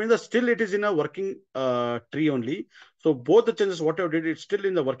 It means that still it is in a working tree only. So both the changes what you did, it's still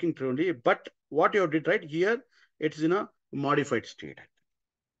in the working tree only. But what you did right here, it's in a modified state.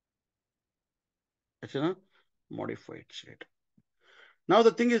 It's in a modified state. Now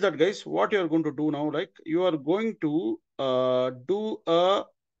the thing is that guys, what you are going to do now, like you are going to do a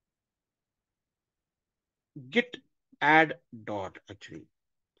git add dot actually,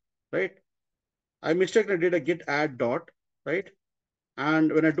 right? I mistakenly did a git add dot, right?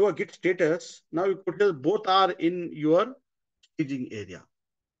 And when I do a git status, now you could tell both are in your staging area.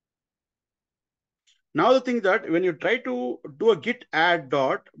 Now the thing that when you try to do a git add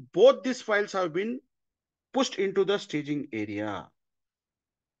dot, both these files have been pushed into the staging area,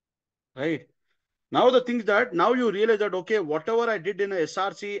 right? Now the thing that now you realize that, okay, whatever I did in a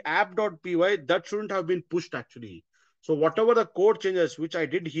SRC app.py, that shouldn't have been pushed actually. So whatever the code changes, which I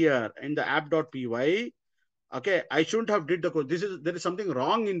did here in the app.py, okay, I shouldn't have did the code. There is something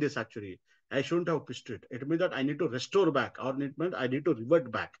wrong in this actually. I shouldn't have pushed it. It means that I need to restore back, or it means I need to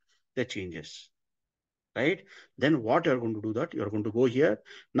revert back the changes, right? Then what you're going to do that? You're going to go here.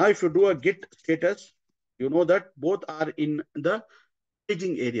 Now, if you do a git status, you know that both are in the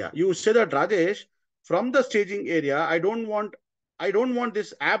staging area. You say that, Rajesh, from the staging area, I don't want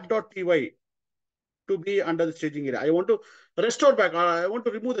this app.py to be under the staging area. I want to restore back, or I want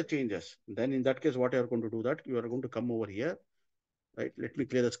to remove the changes. Then in that case, what you are going to do that? You are going to come over here, right? Let me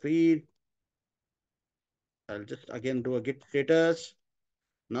clear the screen. I'll just again do a git status.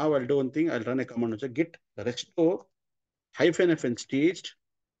 Now I'll do one thing. I'll run a command which is git restore -fn staged.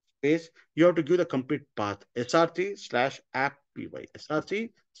 space, you have to give the complete path, src/app.py,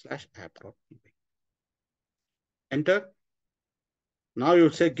 src/app.py. Enter. Now you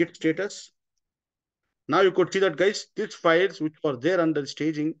say git status. Now you could see that, guys, these files which were there under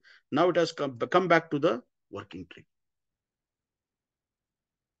staging, now it has come back to the working tree.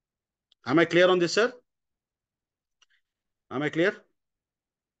 Am I clear on this, sir? Am I clear?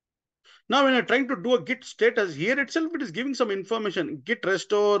 Now, when you're trying to do a git status, here itself, it is giving some information. Git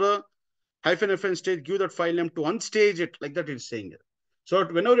restore -fn stage, give that file name to unstage it, like that it's saying it. So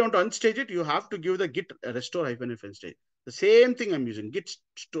whenever you want to unstage it, you have to give the git restore -fn stage. The same thing I'm using, git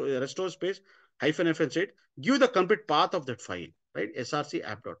restore space -fn stage, give the complete path of that file, right? src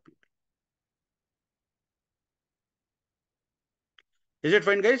app.py. Is it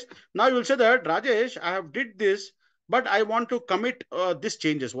fine, guys? Now you will say that, Rajesh, I have did this, but I want to commit these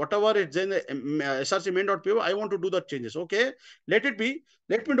changes. Whatever is in the src main.py, I want to do the changes. Okay, let it be.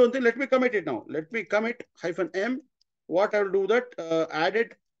 Let me do one thing. Let me commit it now. Let me commit -m. What I will do that,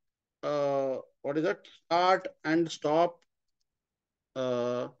 added, what is that? Start and stop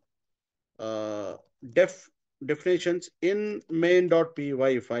uh, definitions in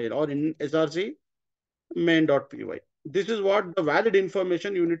main.py file or in src main.py. This is what the valid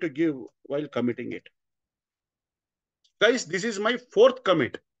information you need to give while committing it. Guys, this is my fourth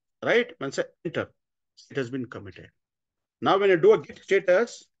commit, right? Once I enter, it has been committed. Now, when I do a git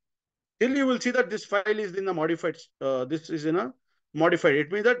status, still you will see that this file is in a modified, this is in a modified.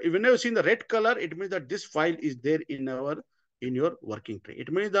 It means that when you see in the red color, it means that this file is there in your working tree.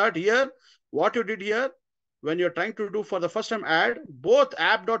 It means that here, what you did here, when you're trying to do for the first time add, both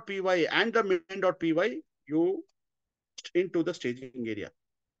app.py and the main.py, you into the staging area,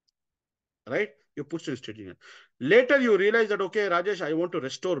 right? You push to staging area. Later, you realize that, okay, Rajesh, I want to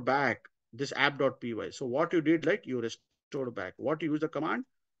restore back this app.py. So what you did, like you restored back. What you use the command?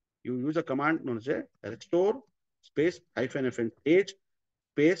 You use a command known as a restore space -fn stage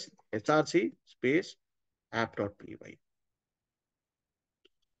space src space app.py.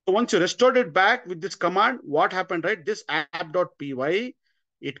 So once you restored it back with this command, what happened, right? This app.py,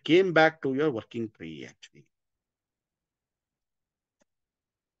 it came back to your working tree actually.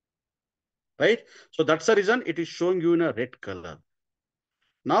 Right? So that's the reason it is showing you in a red color.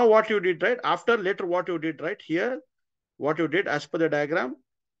 Now what you did, right? After later what you did, right? Here, what you did as per the diagram,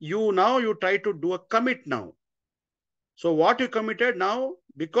 you try to do a commit now. So what you committed now,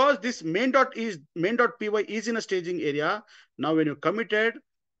 because this main.py is in a staging area. Now when you committed,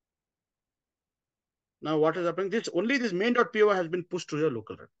 now what is happening? Only this main.py has been pushed to your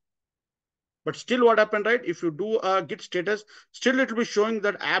local run. But still what happened, right? If you do a git status, still it will be showing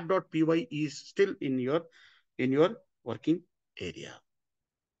that app.py is still in your working area.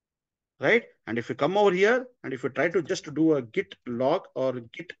 Right? And if you come over here and if you try to just do a git log or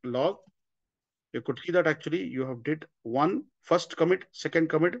git log, you could see that actually you have did first commit, second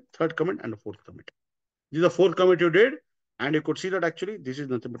commit, third commit, and the fourth commit. This is the fourth commit you did, and you could see that actually this is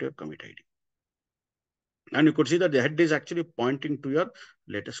nothing but your commit ID. And you could see that the head is actually pointing to your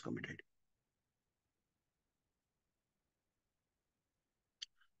latest commit ID.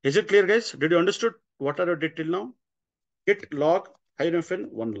 Is it clear, guys? Did you understood what are you did till now? Git log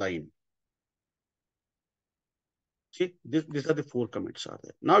 -, one line. See, these are the four commits are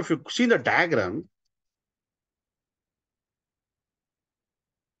there. Now, if you see the diagram,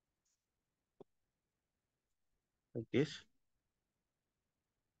 like this.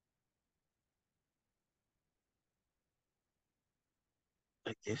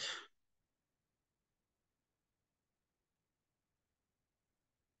 Like this.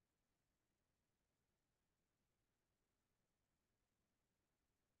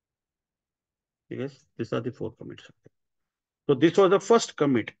 Yes, these are the four commits. So this was the first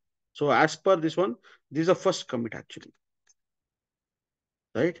commit. So as per this one, this is the first commit actually.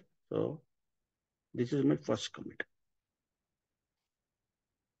 Right? So this is my first commit.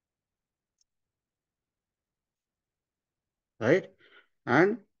 Right?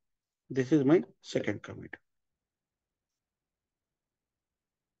 And this is my second commit.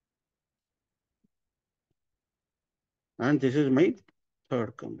 And this is my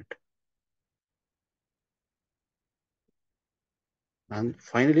third commit. And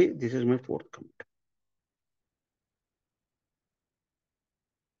finally, this is my fourth commit.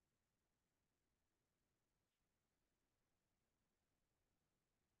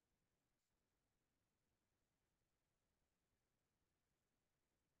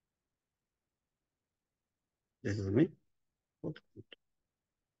 This is my fourth commit.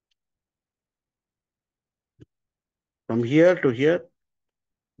 From here to here,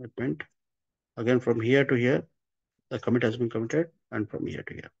 it went. Again, from here to here, the commit has been committed. And from here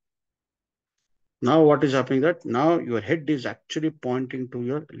to here. Now what is happening that now your head is actually pointing to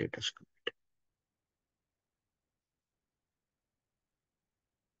your latest commit.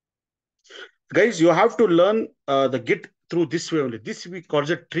 Guys, you have to learn the Git through this way only. This we call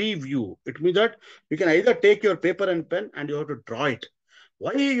a tree view. It means that you can either take your paper and pen and you have to draw it.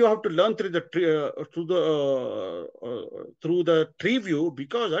 Why you have to learn through the tree, through the tree view?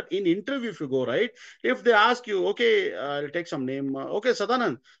 Because that in interview, if you go right, if they ask you, okay, I'll take some name. Okay,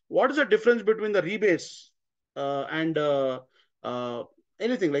 Sadanand, what is the difference between the rebase and uh,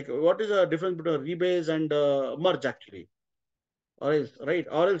 anything like what is the difference between rebase and merge actually, or else right,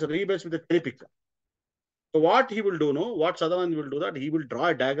 or else rebase with the cherry pick. So what he will do, no, what Sadanand will do that he will draw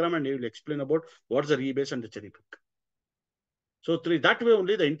a diagram and he will explain about what's the rebase and the cherry pick. So through that way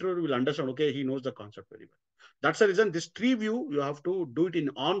only the interviewer will understand, okay, he knows the concept very well. That's the reason this tree view, you have to do it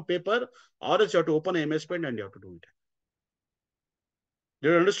in on paper or else you have to open a MS Paint and you have to do it.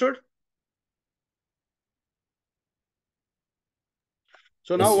 Did you understood?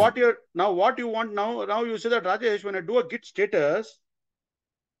 So Yes, now sir. what you want now you say that Rajesh, when I do a Git status,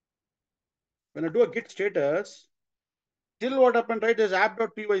 still what happened, right? There's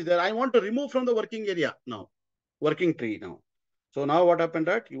app.py is there. I want to remove from the working area now, working tree now. So now what happened,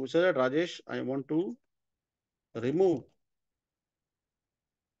 right? You say that Rajesh, I want to remove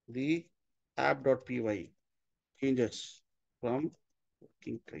the app.py changes from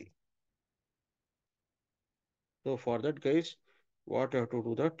working tree. So for that, guys, what you have to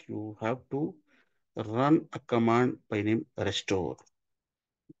do that you have to run a command by name restore.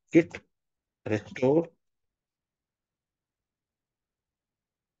 Git restore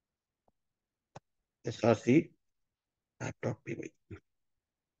src app.py.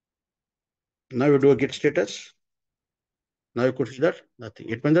 Now you do a git status. Now you could see that nothing.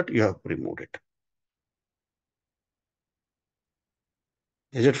 It means that you have removed it.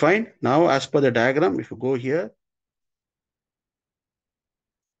 Is it fine? Now, as per the diagram, if you go here,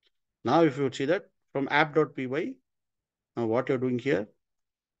 now if you see that from app.py, now what you're doing here,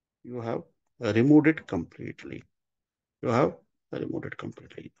 you have removed it completely. You have removed it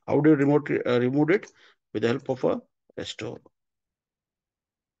completely. How do you remove it? With the help of a restore.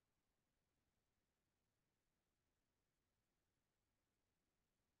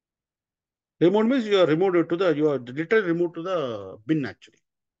 Removed means you are removed it to the, you are literally removed to the bin actually.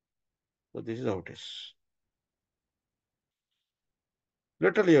 So this is how it is.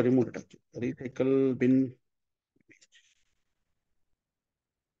 Literally you are removed it actually. Recycle bin.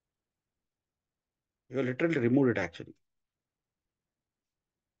 You are literally removed it actually.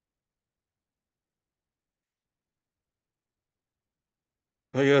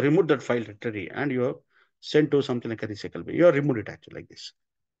 So you have removed that file literally and you have sent to something like a recycle bin. You have removed it actually like this.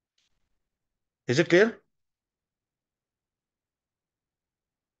 Is it clear?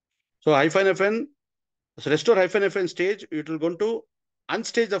 So -fn, so restore -fn stage, it will go to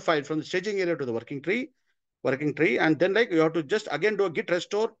unstage the file from the staging area to the working tree, and then like you have to just again do a git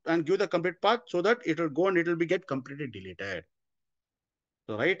restore and give the complete path so that it will go and it will be get completely deleted.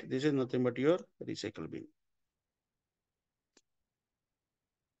 So right, this is nothing but your recycle bin.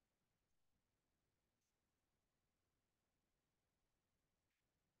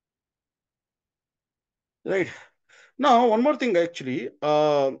 Right. Now, one more thing actually,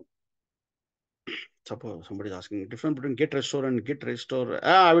 suppose somebody is asking difference between git restore and git restore.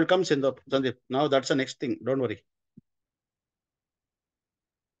 I will come Sandeep. Now that's the next thing. Don't worry.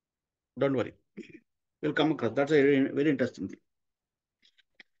 Don't worry. We'll come across. That's a very, very interesting thing.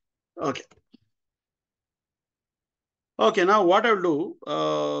 Okay. Okay. Now what I will do,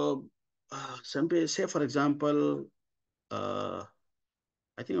 say for example, I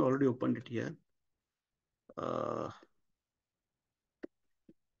think I already opened it here.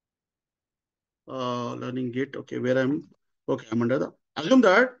 Learning Git. Okay, where I'm under the, assume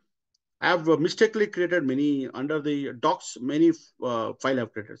that I have mistakenly created many under the docs, many file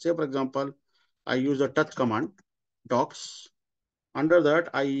I've created. Say, for example, I use the touch command, docs. Under that,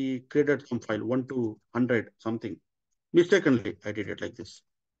 I created some file, 1 to 100 something. Mistakenly, I did it like this.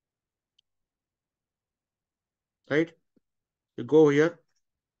 Right? You go here.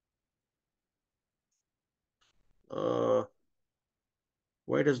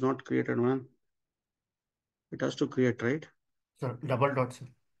 Why it is not created, man? It has to create, right? Sir, double dot, sir.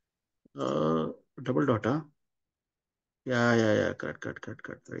 Double dot, huh? Yeah. Correct.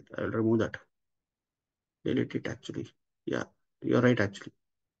 Right. I will remove that. Delete it actually. Yeah, you're right actually.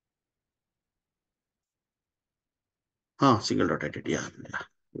 Single dot I did. Yeah.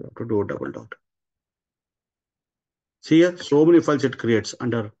 You have to do a double dot. See here, so many files it creates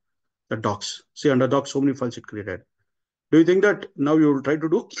under the docs. See under docs, so many files it created. Do you think that now you will try to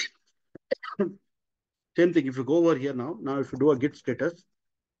do Same thing. If you go over here now if you do a git status,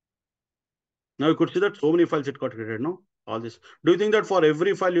 now you could see that so many files it got created, no? All this. Do you think that for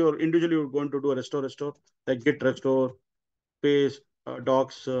every file you're individually you're going to do a restore, like git restore, space,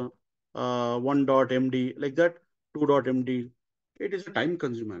 docs, 1.md, like that, 2.md? It is a time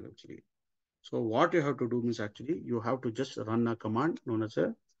consumer actually. So what you have to do means actually you have to just run a command known as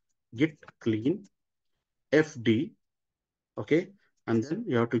a git clean fd, okay, and then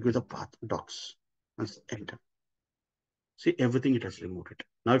you have to give the path docs and enter. See, everything it has removed it.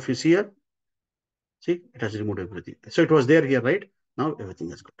 Now if you see here, see, it has removed everything. So it was there here, right? Now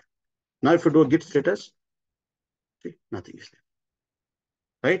everything is good. Now if you do a git status, see, nothing is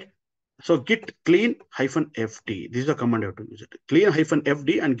there, right? So git clean -fd. This is the command you have to use it. Clean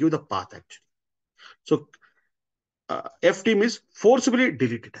 -fd and give the path actually. So fd means forcibly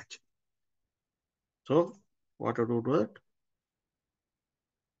delete it actually. So what to do that?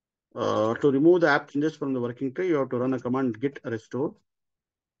 To remove the app changes from the working tree, you have to run a command git restore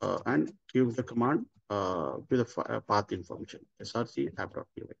and give the command with the path information src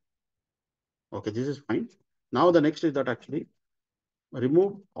app.py. Okay, this is fine. Now the next is that actually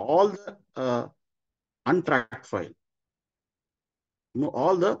remove all the untracked file. Remove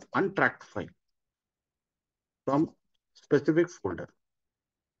all the untracked file from specific folder.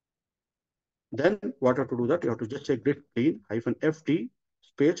 Then what you have to do that? You have to just say git clean -fd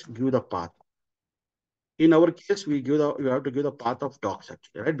space give the path. In our case, we have to give the path of docs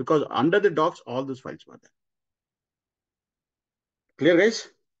actually, right? Because under the docs, all those files were there. Clear,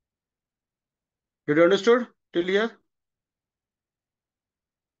 guys? Did you understood till here?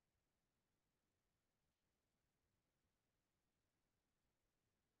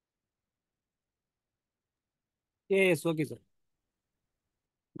 Yes, okay, sir.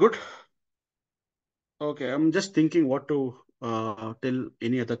 Good. Okay, I'm just thinking what to tell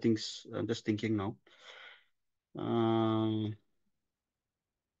any other things. I'm just thinking now.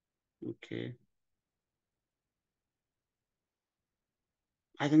 Okay.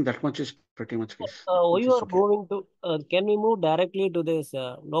 I think that much is pretty much case. We Which is are okay. moving to, can we move directly to this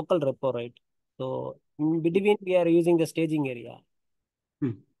local repo, right? So in between, we are using the staging area.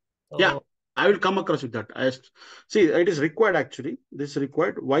 Yeah, So, I will come across with that. See, it is required actually. This is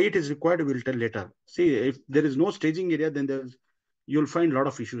required. Why it is required, we'll tell later. See, if there is no staging area, then you'll find a lot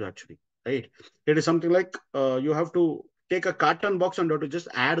of issues actually, right? It is something like you have to take a carton box and you have to just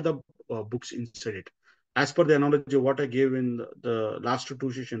add the books inside it. As per the analogy what I gave in the last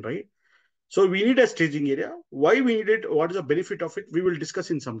two session, right? So we need a staging area. Why we need it? What is the benefit of it? We will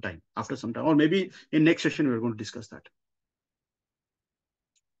discuss in some time, after some time, or maybe in next session we're going to discuss that.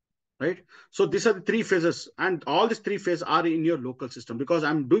 Right? So these are the three phases, and all these three phases are in your local system because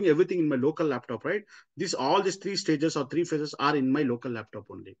I'm doing everything in my local laptop, right? All these three stages or three phases are in my local laptop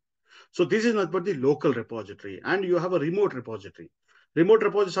only. So this is not but the local repository, and you have a remote repository. Remote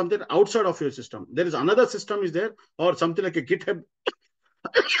repository is something outside of your system. There is another system is there, or something like a GitHub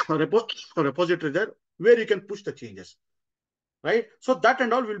repository there where you can push the changes. Right? So that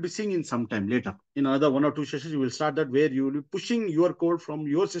and all we'll be seeing in some time later. In another 1 or 2 sessions, you will start that where you will be pushing your code from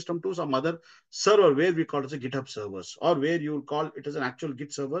your system to some other server where we call it as a GitHub servers, or where you will call it as an actual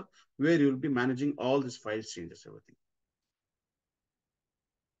Git server where you will be managing all these files, changes, everything.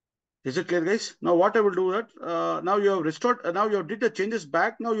 Is it clear, guys? Now what I will do that, now you have restored, now you did the changes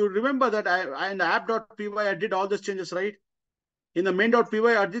back. Now you remember that I in the app.py, I did all these changes, right? In the main.py,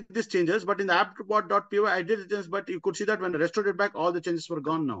 I did these changes, but in the app.py, I did the changes, but you could see that when I restored it back, all the changes were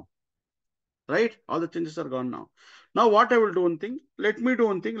gone now. Right? All the changes are gone now. Now what I will do one thing, let me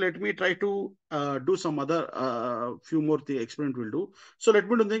try to do some other few more experiment we'll do. So let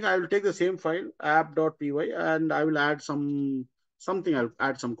me do one thing, I will take the same file app.py and I will add something, I'll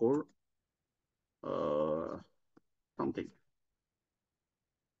add some code, something.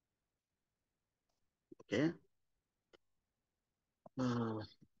 Okay.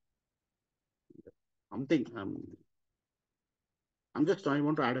 Something, I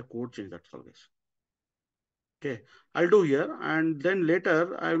want to add a code change, that's all guys. Okay, I'll do here, and then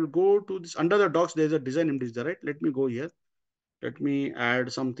later I will go to this under the docs. There's a design image there, right? Let me go here. Let me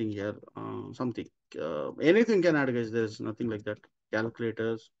add something here. Something. Anything can add, guys. There's nothing like that.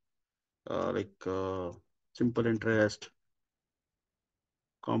 Calculators, simple interest,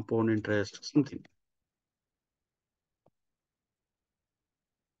 compound interest, something.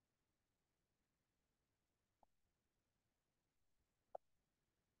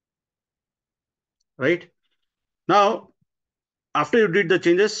 Right? Now, after you did the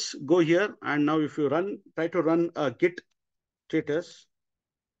changes, go here, and now if you try to run a git status,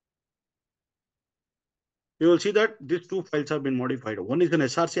 you will see that these two files have been modified. One is an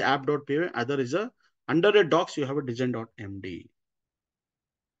src app.py, other is a Under a docs, you have a design.md.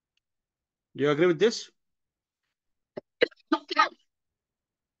 Do you agree with this?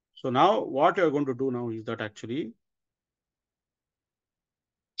 So now what you are going to do now is that actually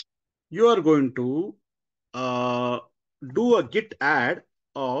you are going to do a git add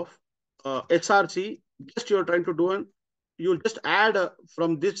of src. Just you are trying to do an, you'll just add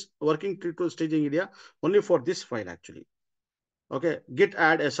from this working tree to staging area only for this file actually. Okay, git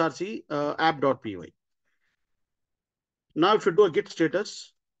add src app.py. Now if you do a git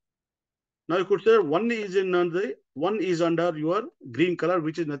status, now you could say one is under your green color,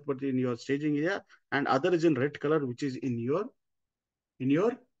 which is not but in your staging area, and other is in red color, which is in your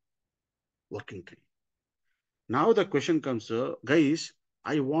working tree. Now the question comes, guys,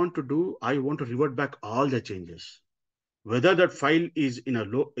 I want to revert back all the changes. Whether that file is in a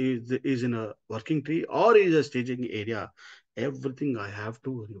is in a working tree or is a staging area, everything I have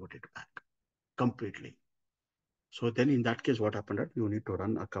to revert it back completely. So then in that case, what happened? You need to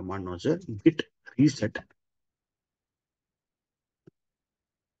run a command known as git reset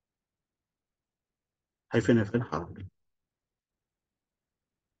 -f hard.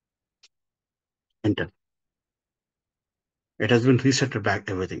 Enter. It has been reset back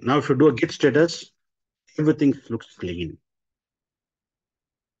everything. Now if you do a git status, everything looks clean.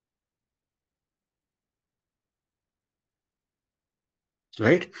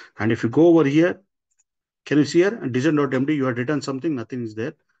 Right? And if you go over here, can you see here? Design.md, you had written something, nothing is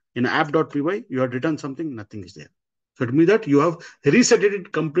there. In app.py, you had written something, nothing is there. So it means that you have reset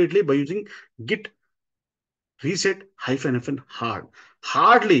it completely by using git reset -f hard.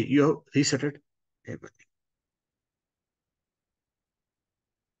 Hardly you have resetted everything.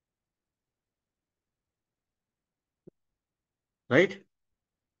 Right?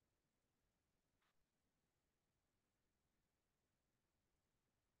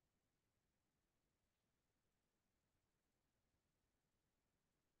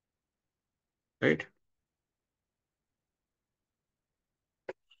 Right?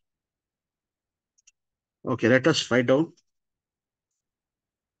 Okay, let us write down.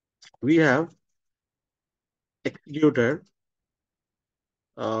 We have executed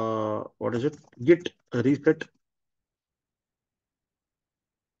what is it? Git reset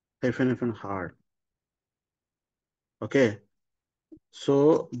 -f hard. Okay.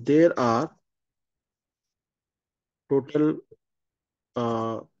 So there are total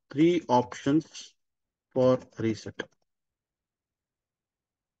three options for resetting.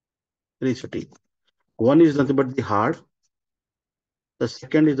 One is nothing but the hard. The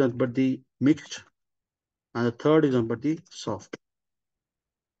second is nothing but the mixed. And the third is nothing but the soft.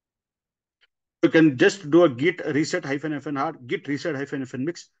 You can just do a git reset -f hard, git reset -f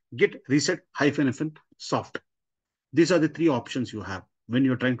mix, git reset -f soft. These are the three options you have when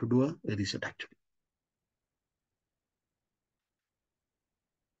you're trying to do a reset actually.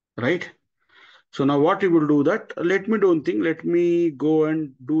 Right? So now what you will do that, let me do one thing. Let me go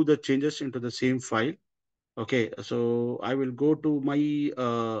and do the changes into the same file. Okay, so I will go to my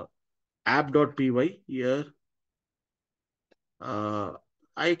app.py here.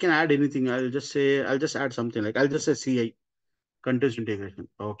 I can add anything. I'll just add something like, I'll just say CI, continuous integration.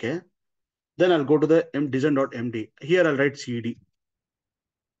 Okay. Then I'll go to the design.md. Here I'll write CD,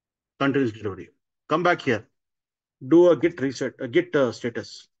 continuous delivery. Come back here. Do a git reset, a git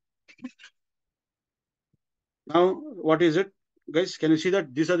status. Now, what is it? Guys, can you see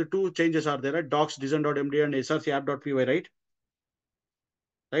that these are the two changes are there, right? Docs, design.md and src app.py, right?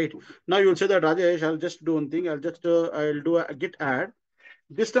 Right. Now you will say that, Rajesh, I'll just do one thing. I'll do a git add.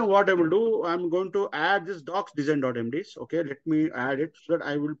 This time what I will do, I'm going to add this docs design.mds. Okay, let me add it so that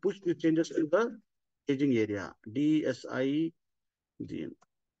I will push these changes to the staging area. DSIGN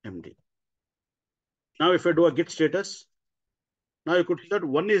MD. Now if I do a git status, now you could see that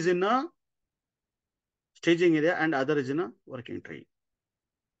one is in a staging area and other is in a working tree.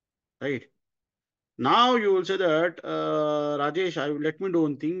 Right. Now you will say that, Rajesh, let me do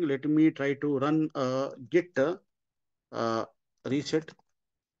one thing. Let me try to run a git reset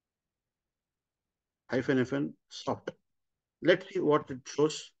 -f soft. Let's see what it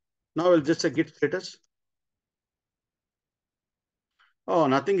shows. Now I'll just say git status. Oh,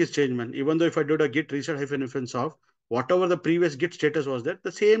 nothing is changed, man. Even though if I did a git reset -f soft, whatever the previous git status was there,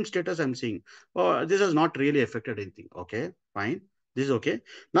 the same status I'm seeing. Oh, this has not really affected anything. Okay, fine. This is okay.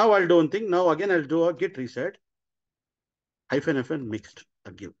 Now I'll do one thing. Now again, I'll do a git reset -f mixed.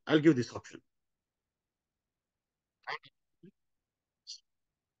 I'll give this option.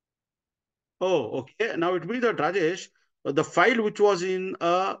 Oh, okay. Now it means that, Rajesh, the file which was in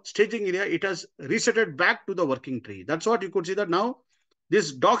a staging area, it has resetted back to the working tree. That's what you could see that now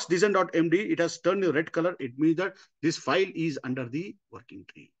This docs design.md, it has turned the red color. It means that this file is under the working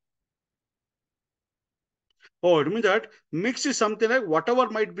tree. Oh, it means that mix is something like whatever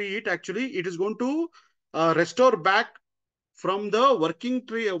might be it, actually, it is going to restore back from the working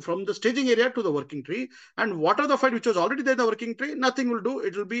tree, from the staging area to the working tree. And what are the file which was already there in the working tree, nothing will do.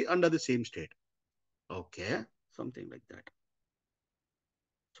 It will be under the same state. Okay, something like that.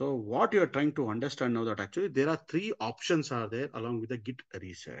 So what you are trying to understand now that actually there are three options are there along with the git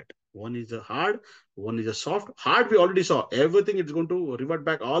reset. One is a hard, one is a soft. Hard we already saw. Everything is going to revert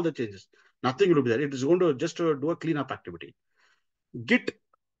back all the changes. Nothing will be there. It is going to just do a cleanup activity. Git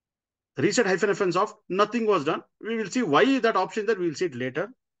reset -fn soft, nothing was done. We will see why that option that we will see it later.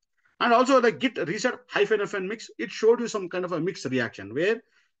 And also the git reset -fn mix, it showed you some kind of a mixed reaction where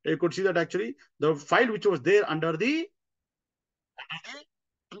you could see that actually the file which was there under the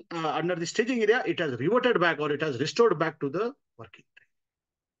staging area, it has reverted back or it has restored back to the working tree.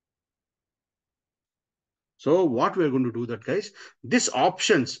 So what we are going to do that, guys, this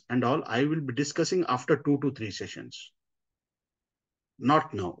options and all I will be discussing after 2 to 3 sessions.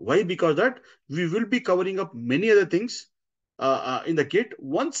 Not now. Why? Because that we will be covering up many other things in the Git.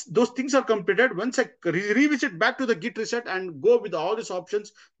 Once those things are completed, once I revisit back to the Git reset and go with all these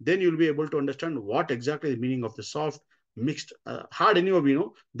options, then you'll be able to understand what exactly the meaning of the soft, mixed, hard anyway,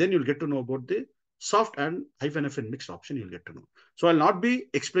 then you'll get to know about the soft and -fn mixed option you'll get to know. So I'll not be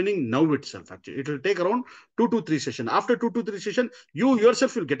explaining now itself, actually. It will take around 2 to 3 sessions. After 2 to 3 sessions, you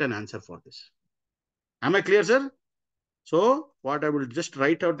yourself will get an answer for this. Am I clear, sir? So what I will just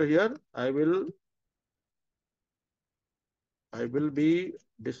write out here, I will be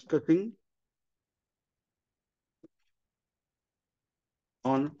discussing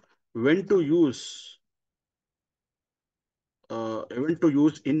on when to use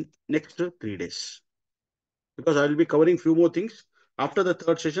in next 3 days, because I will be covering few more things. After the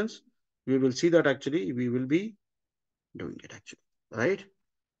third sessions, we will see that actually we will be doing it actually, right?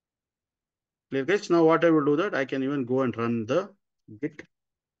 Clear, guys? Now what I will do that I can even go and run the git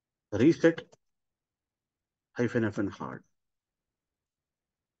reset -fn hard.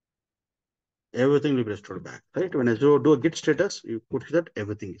 Everything will be restored back, right? When I do a git status, you put that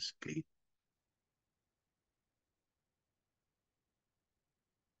everything is clean.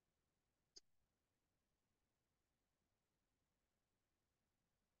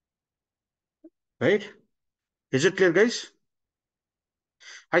 Right? Is it clear, guys?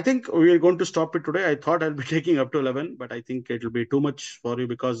 I think we are going to stop it today. I thought I'll be taking up to 11, but I think it will be too much for you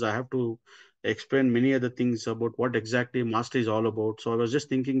because I have to explain many other things about what exactly master is all about. So I was just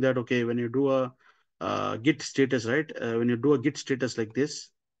thinking that, okay, when you do a git status, right? When you do a git status like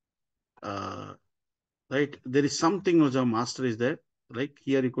this, right, there is something as a master is there. Like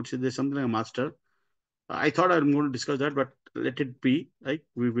here, you could see there's something like a master. I thought I'm going to discuss that, but let it be. Like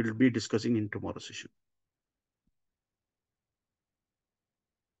we will be discussing in tomorrow's session.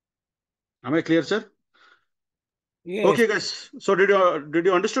 Am I clear, sir? Yes. Okay, guys. So did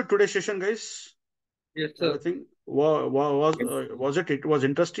you understood today's session, guys? Yes, sir. Everything was it was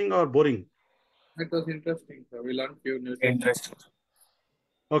interesting or boring? It was interesting, sir. We learned few new things. Interesting.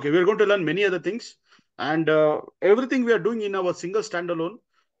 Okay, we're going to learn many other things, and everything we are doing in our single standalone.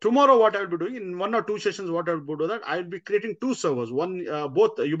 Tomorrow, what I will be doing in 1 or 2 sessions, what I will do that I will be creating 2 servers. One,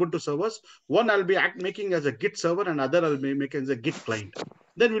 both Ubuntu servers. One I'll be making as a Git server, and other I'll be making as a Git client.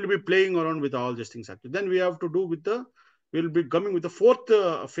 Then we'll be playing around with all these things. Actually, then we have to do with the. We'll be coming with the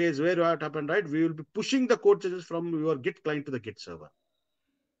 4th phase where what happened, right? We will be pushing the code changes from your Git client to the Git server.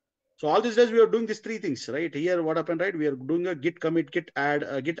 So all these days we are doing these 3 things, right? Here, what happened, right? We are doing a git commit, git add,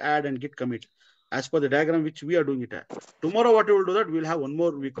 and git commit as per the diagram which we are doing it at. Tomorrow, what we will do that we'll have one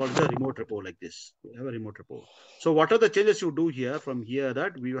more, we call it a remote repo like this. We have a remote repo. So what are the changes you do here from here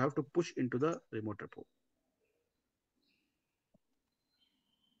that we have to push into the remote repo?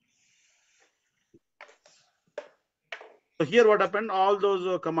 So here, what happened? All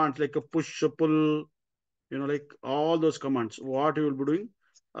those commands like a push, a pull, like all those commands. What you will be doing?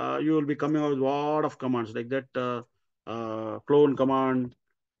 You will be coming out with a lot of commands like that. Clone command,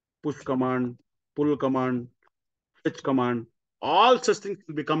 push command, pull command, fetch command, all such things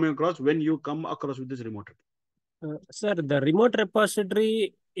will be coming across when you come across with this remote. Sir, the remote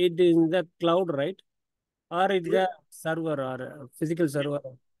repository, it is in the cloud, right? Or it's the server or physical server?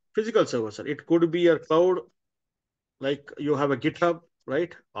 Physical server, sir. It could be a cloud, like you have a GitHub,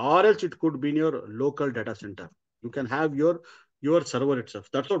 right? Or else it could be in your local data center. You can have your server itself.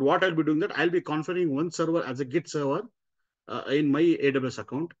 That's what I'll be doing. That I'll be configuring one server as a Git server in my AWS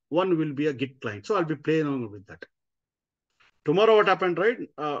account. One will be a Git client. So I'll be playing around with that. Tomorrow, what happened, right?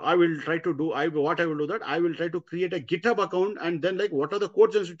 I will try to do, what I will do that, I will try to create a GitHub account, and then like, what are the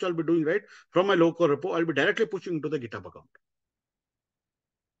code gens which I'll be doing, right? From my local repo, I'll be directly pushing into the GitHub account.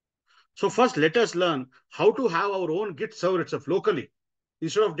 So first, let us learn how to have our own Git server itself locally.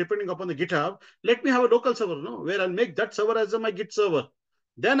 Instead of depending upon the GitHub, let me have a local server, no, where I'll make that server as my Git server.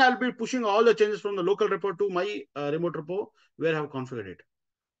 Then I'll be pushing all the changes from the local repo to my remote repo where I have configured it,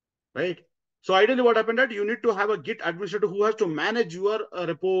 right? So ideally what happened that you need to have a Git administrator who has to manage your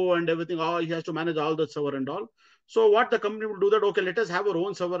repo and everything. He has to manage all the server and all. So what the company will do that, okay, let us have our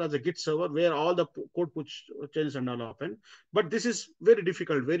own server as a Git server where all the code push changes and all happen. But this is very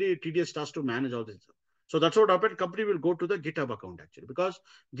difficult, very tedious task to manage all this. So that's what happened. Company will go to the GitHub account actually, because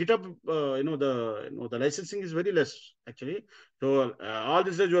GitHub, the licensing is very less actually. So all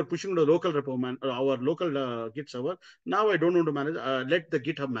this is you are pushing to the local repo our local Git server. Now I don't want to manage. Let the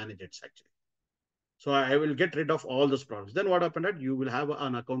GitHub manage it actually. So I will get rid of all those problems. Then what happened that you will have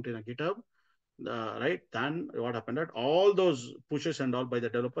an account in a GitHub, right? Then what happened that all those pushes and all by the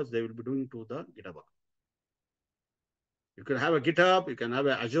developers, they will be doing to the GitHub account. You can have a GitHub, you can have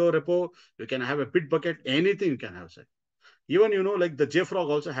an Azure repo, you can have a Bitbucket, anything you can have. Sir. Even, like the JFrog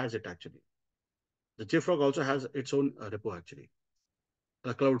also has it actually. The JFrog also has its own repo actually,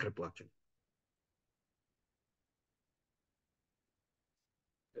 a cloud repo actually.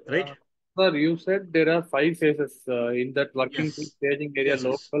 Right? Sir, you said there are 5 phases in that working Yes. team staging area, Yes,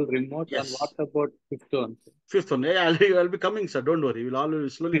 yes. local, remote, and Yes. what about fifth one? Fifth one, yeah, I'll be coming, sir. Don't worry. We'll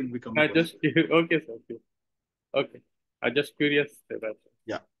always slowly will be coming. Okay, sir. Okay. I'm just curious.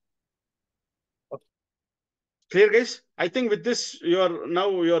 Yeah. Clear, guys? I think with this,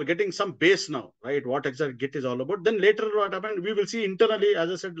 you're getting some base now, right? What exactly Git is all about. Then later, what happened? We will see internally,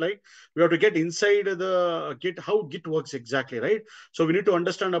 as I said, like we have to get inside the Git, how Git works exactly, right? So we need to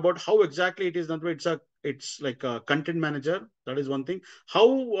understand about how exactly it is. Not it's like a content manager. That is one thing.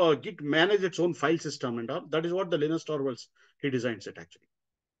 How Git manage its own file system and all. That is what the Linus Torvalds he designs it actually.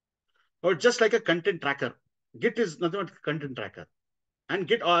 Or just like a content tracker. Git is nothing but content tracker, and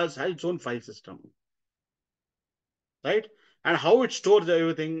Git has its own file system, right? And how it stores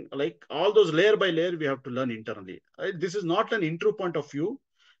everything, like all those layer by layer, we have to learn internally. This is not an intro point of view.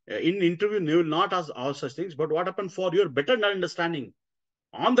 In interview, you will not ask all such things. But what happened for your better understanding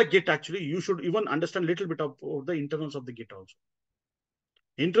on the Git, actually, you should even understand a little bit of the internals of the Git also.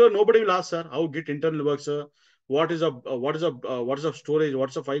 Intro, nobody will ask, sir, how Git internal works, sir. What is a storage?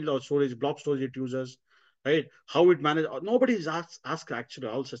 What's a file or storage, blob storage it uses, right? How it manages. Nobody is ask actually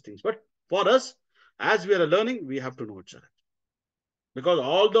all such things. But for us, as we are learning, we have to know it, sir. Because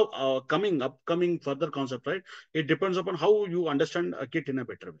all the upcoming further concept, right? It depends upon how you understand a Git in a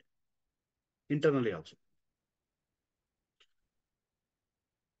better way, internally also.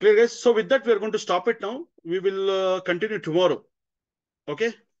 Clear, guys? So with that, we are going to stop it now. We will continue tomorrow.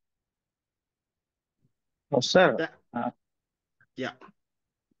 Okay? Oh, sir. Yeah.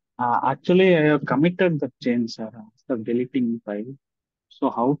 Actually, I have committed the change, sir, after deleting file. So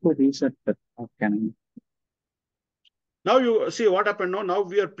how to reset that? Can Now you see what happened now. Now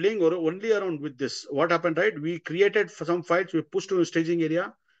we are playing only around with this. What happened, right? We created some files, we pushed to a staging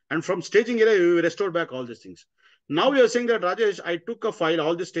area, and from staging area, we restored back all these things. Now you are saying that, Rajesh, I took a file,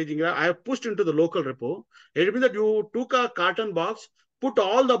 all this staging area, I have pushed into the local repo. It means that you took a carton box, put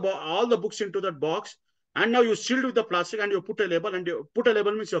all the books into that box, and now you sealed with the plastic and you put a label, and you put a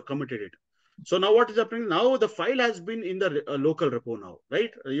label means you have committed it. So now what is happening? Now the file has been in the local repo now, right?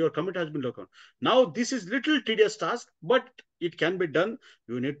 Your commit has been local. Now this is little tedious task, but it can be done.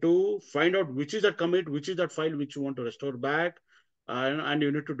 You need to find out which is that commit, which is that file which you want to restore back. And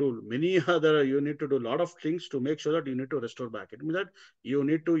you need to do you need to do a lot of things to make sure that you need to restore back. It means that you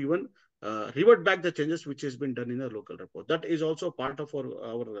need to even revert back the changes which has been done in the local repo. That is also part of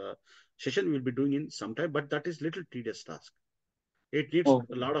our session we'll be doing in some time, but that is little tedious task. It needs a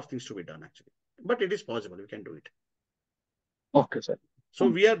lot of things to be done actually, but it is possible. We can do it. Okay, sir. So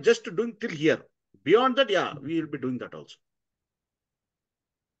we are just doing till here. Beyond that, yeah, we will be doing that also.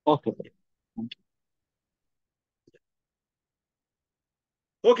 Okay.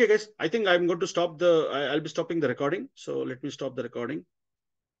 Okay, guys. I think I'm going to stop I'll be stopping the recording. So let me stop the recording.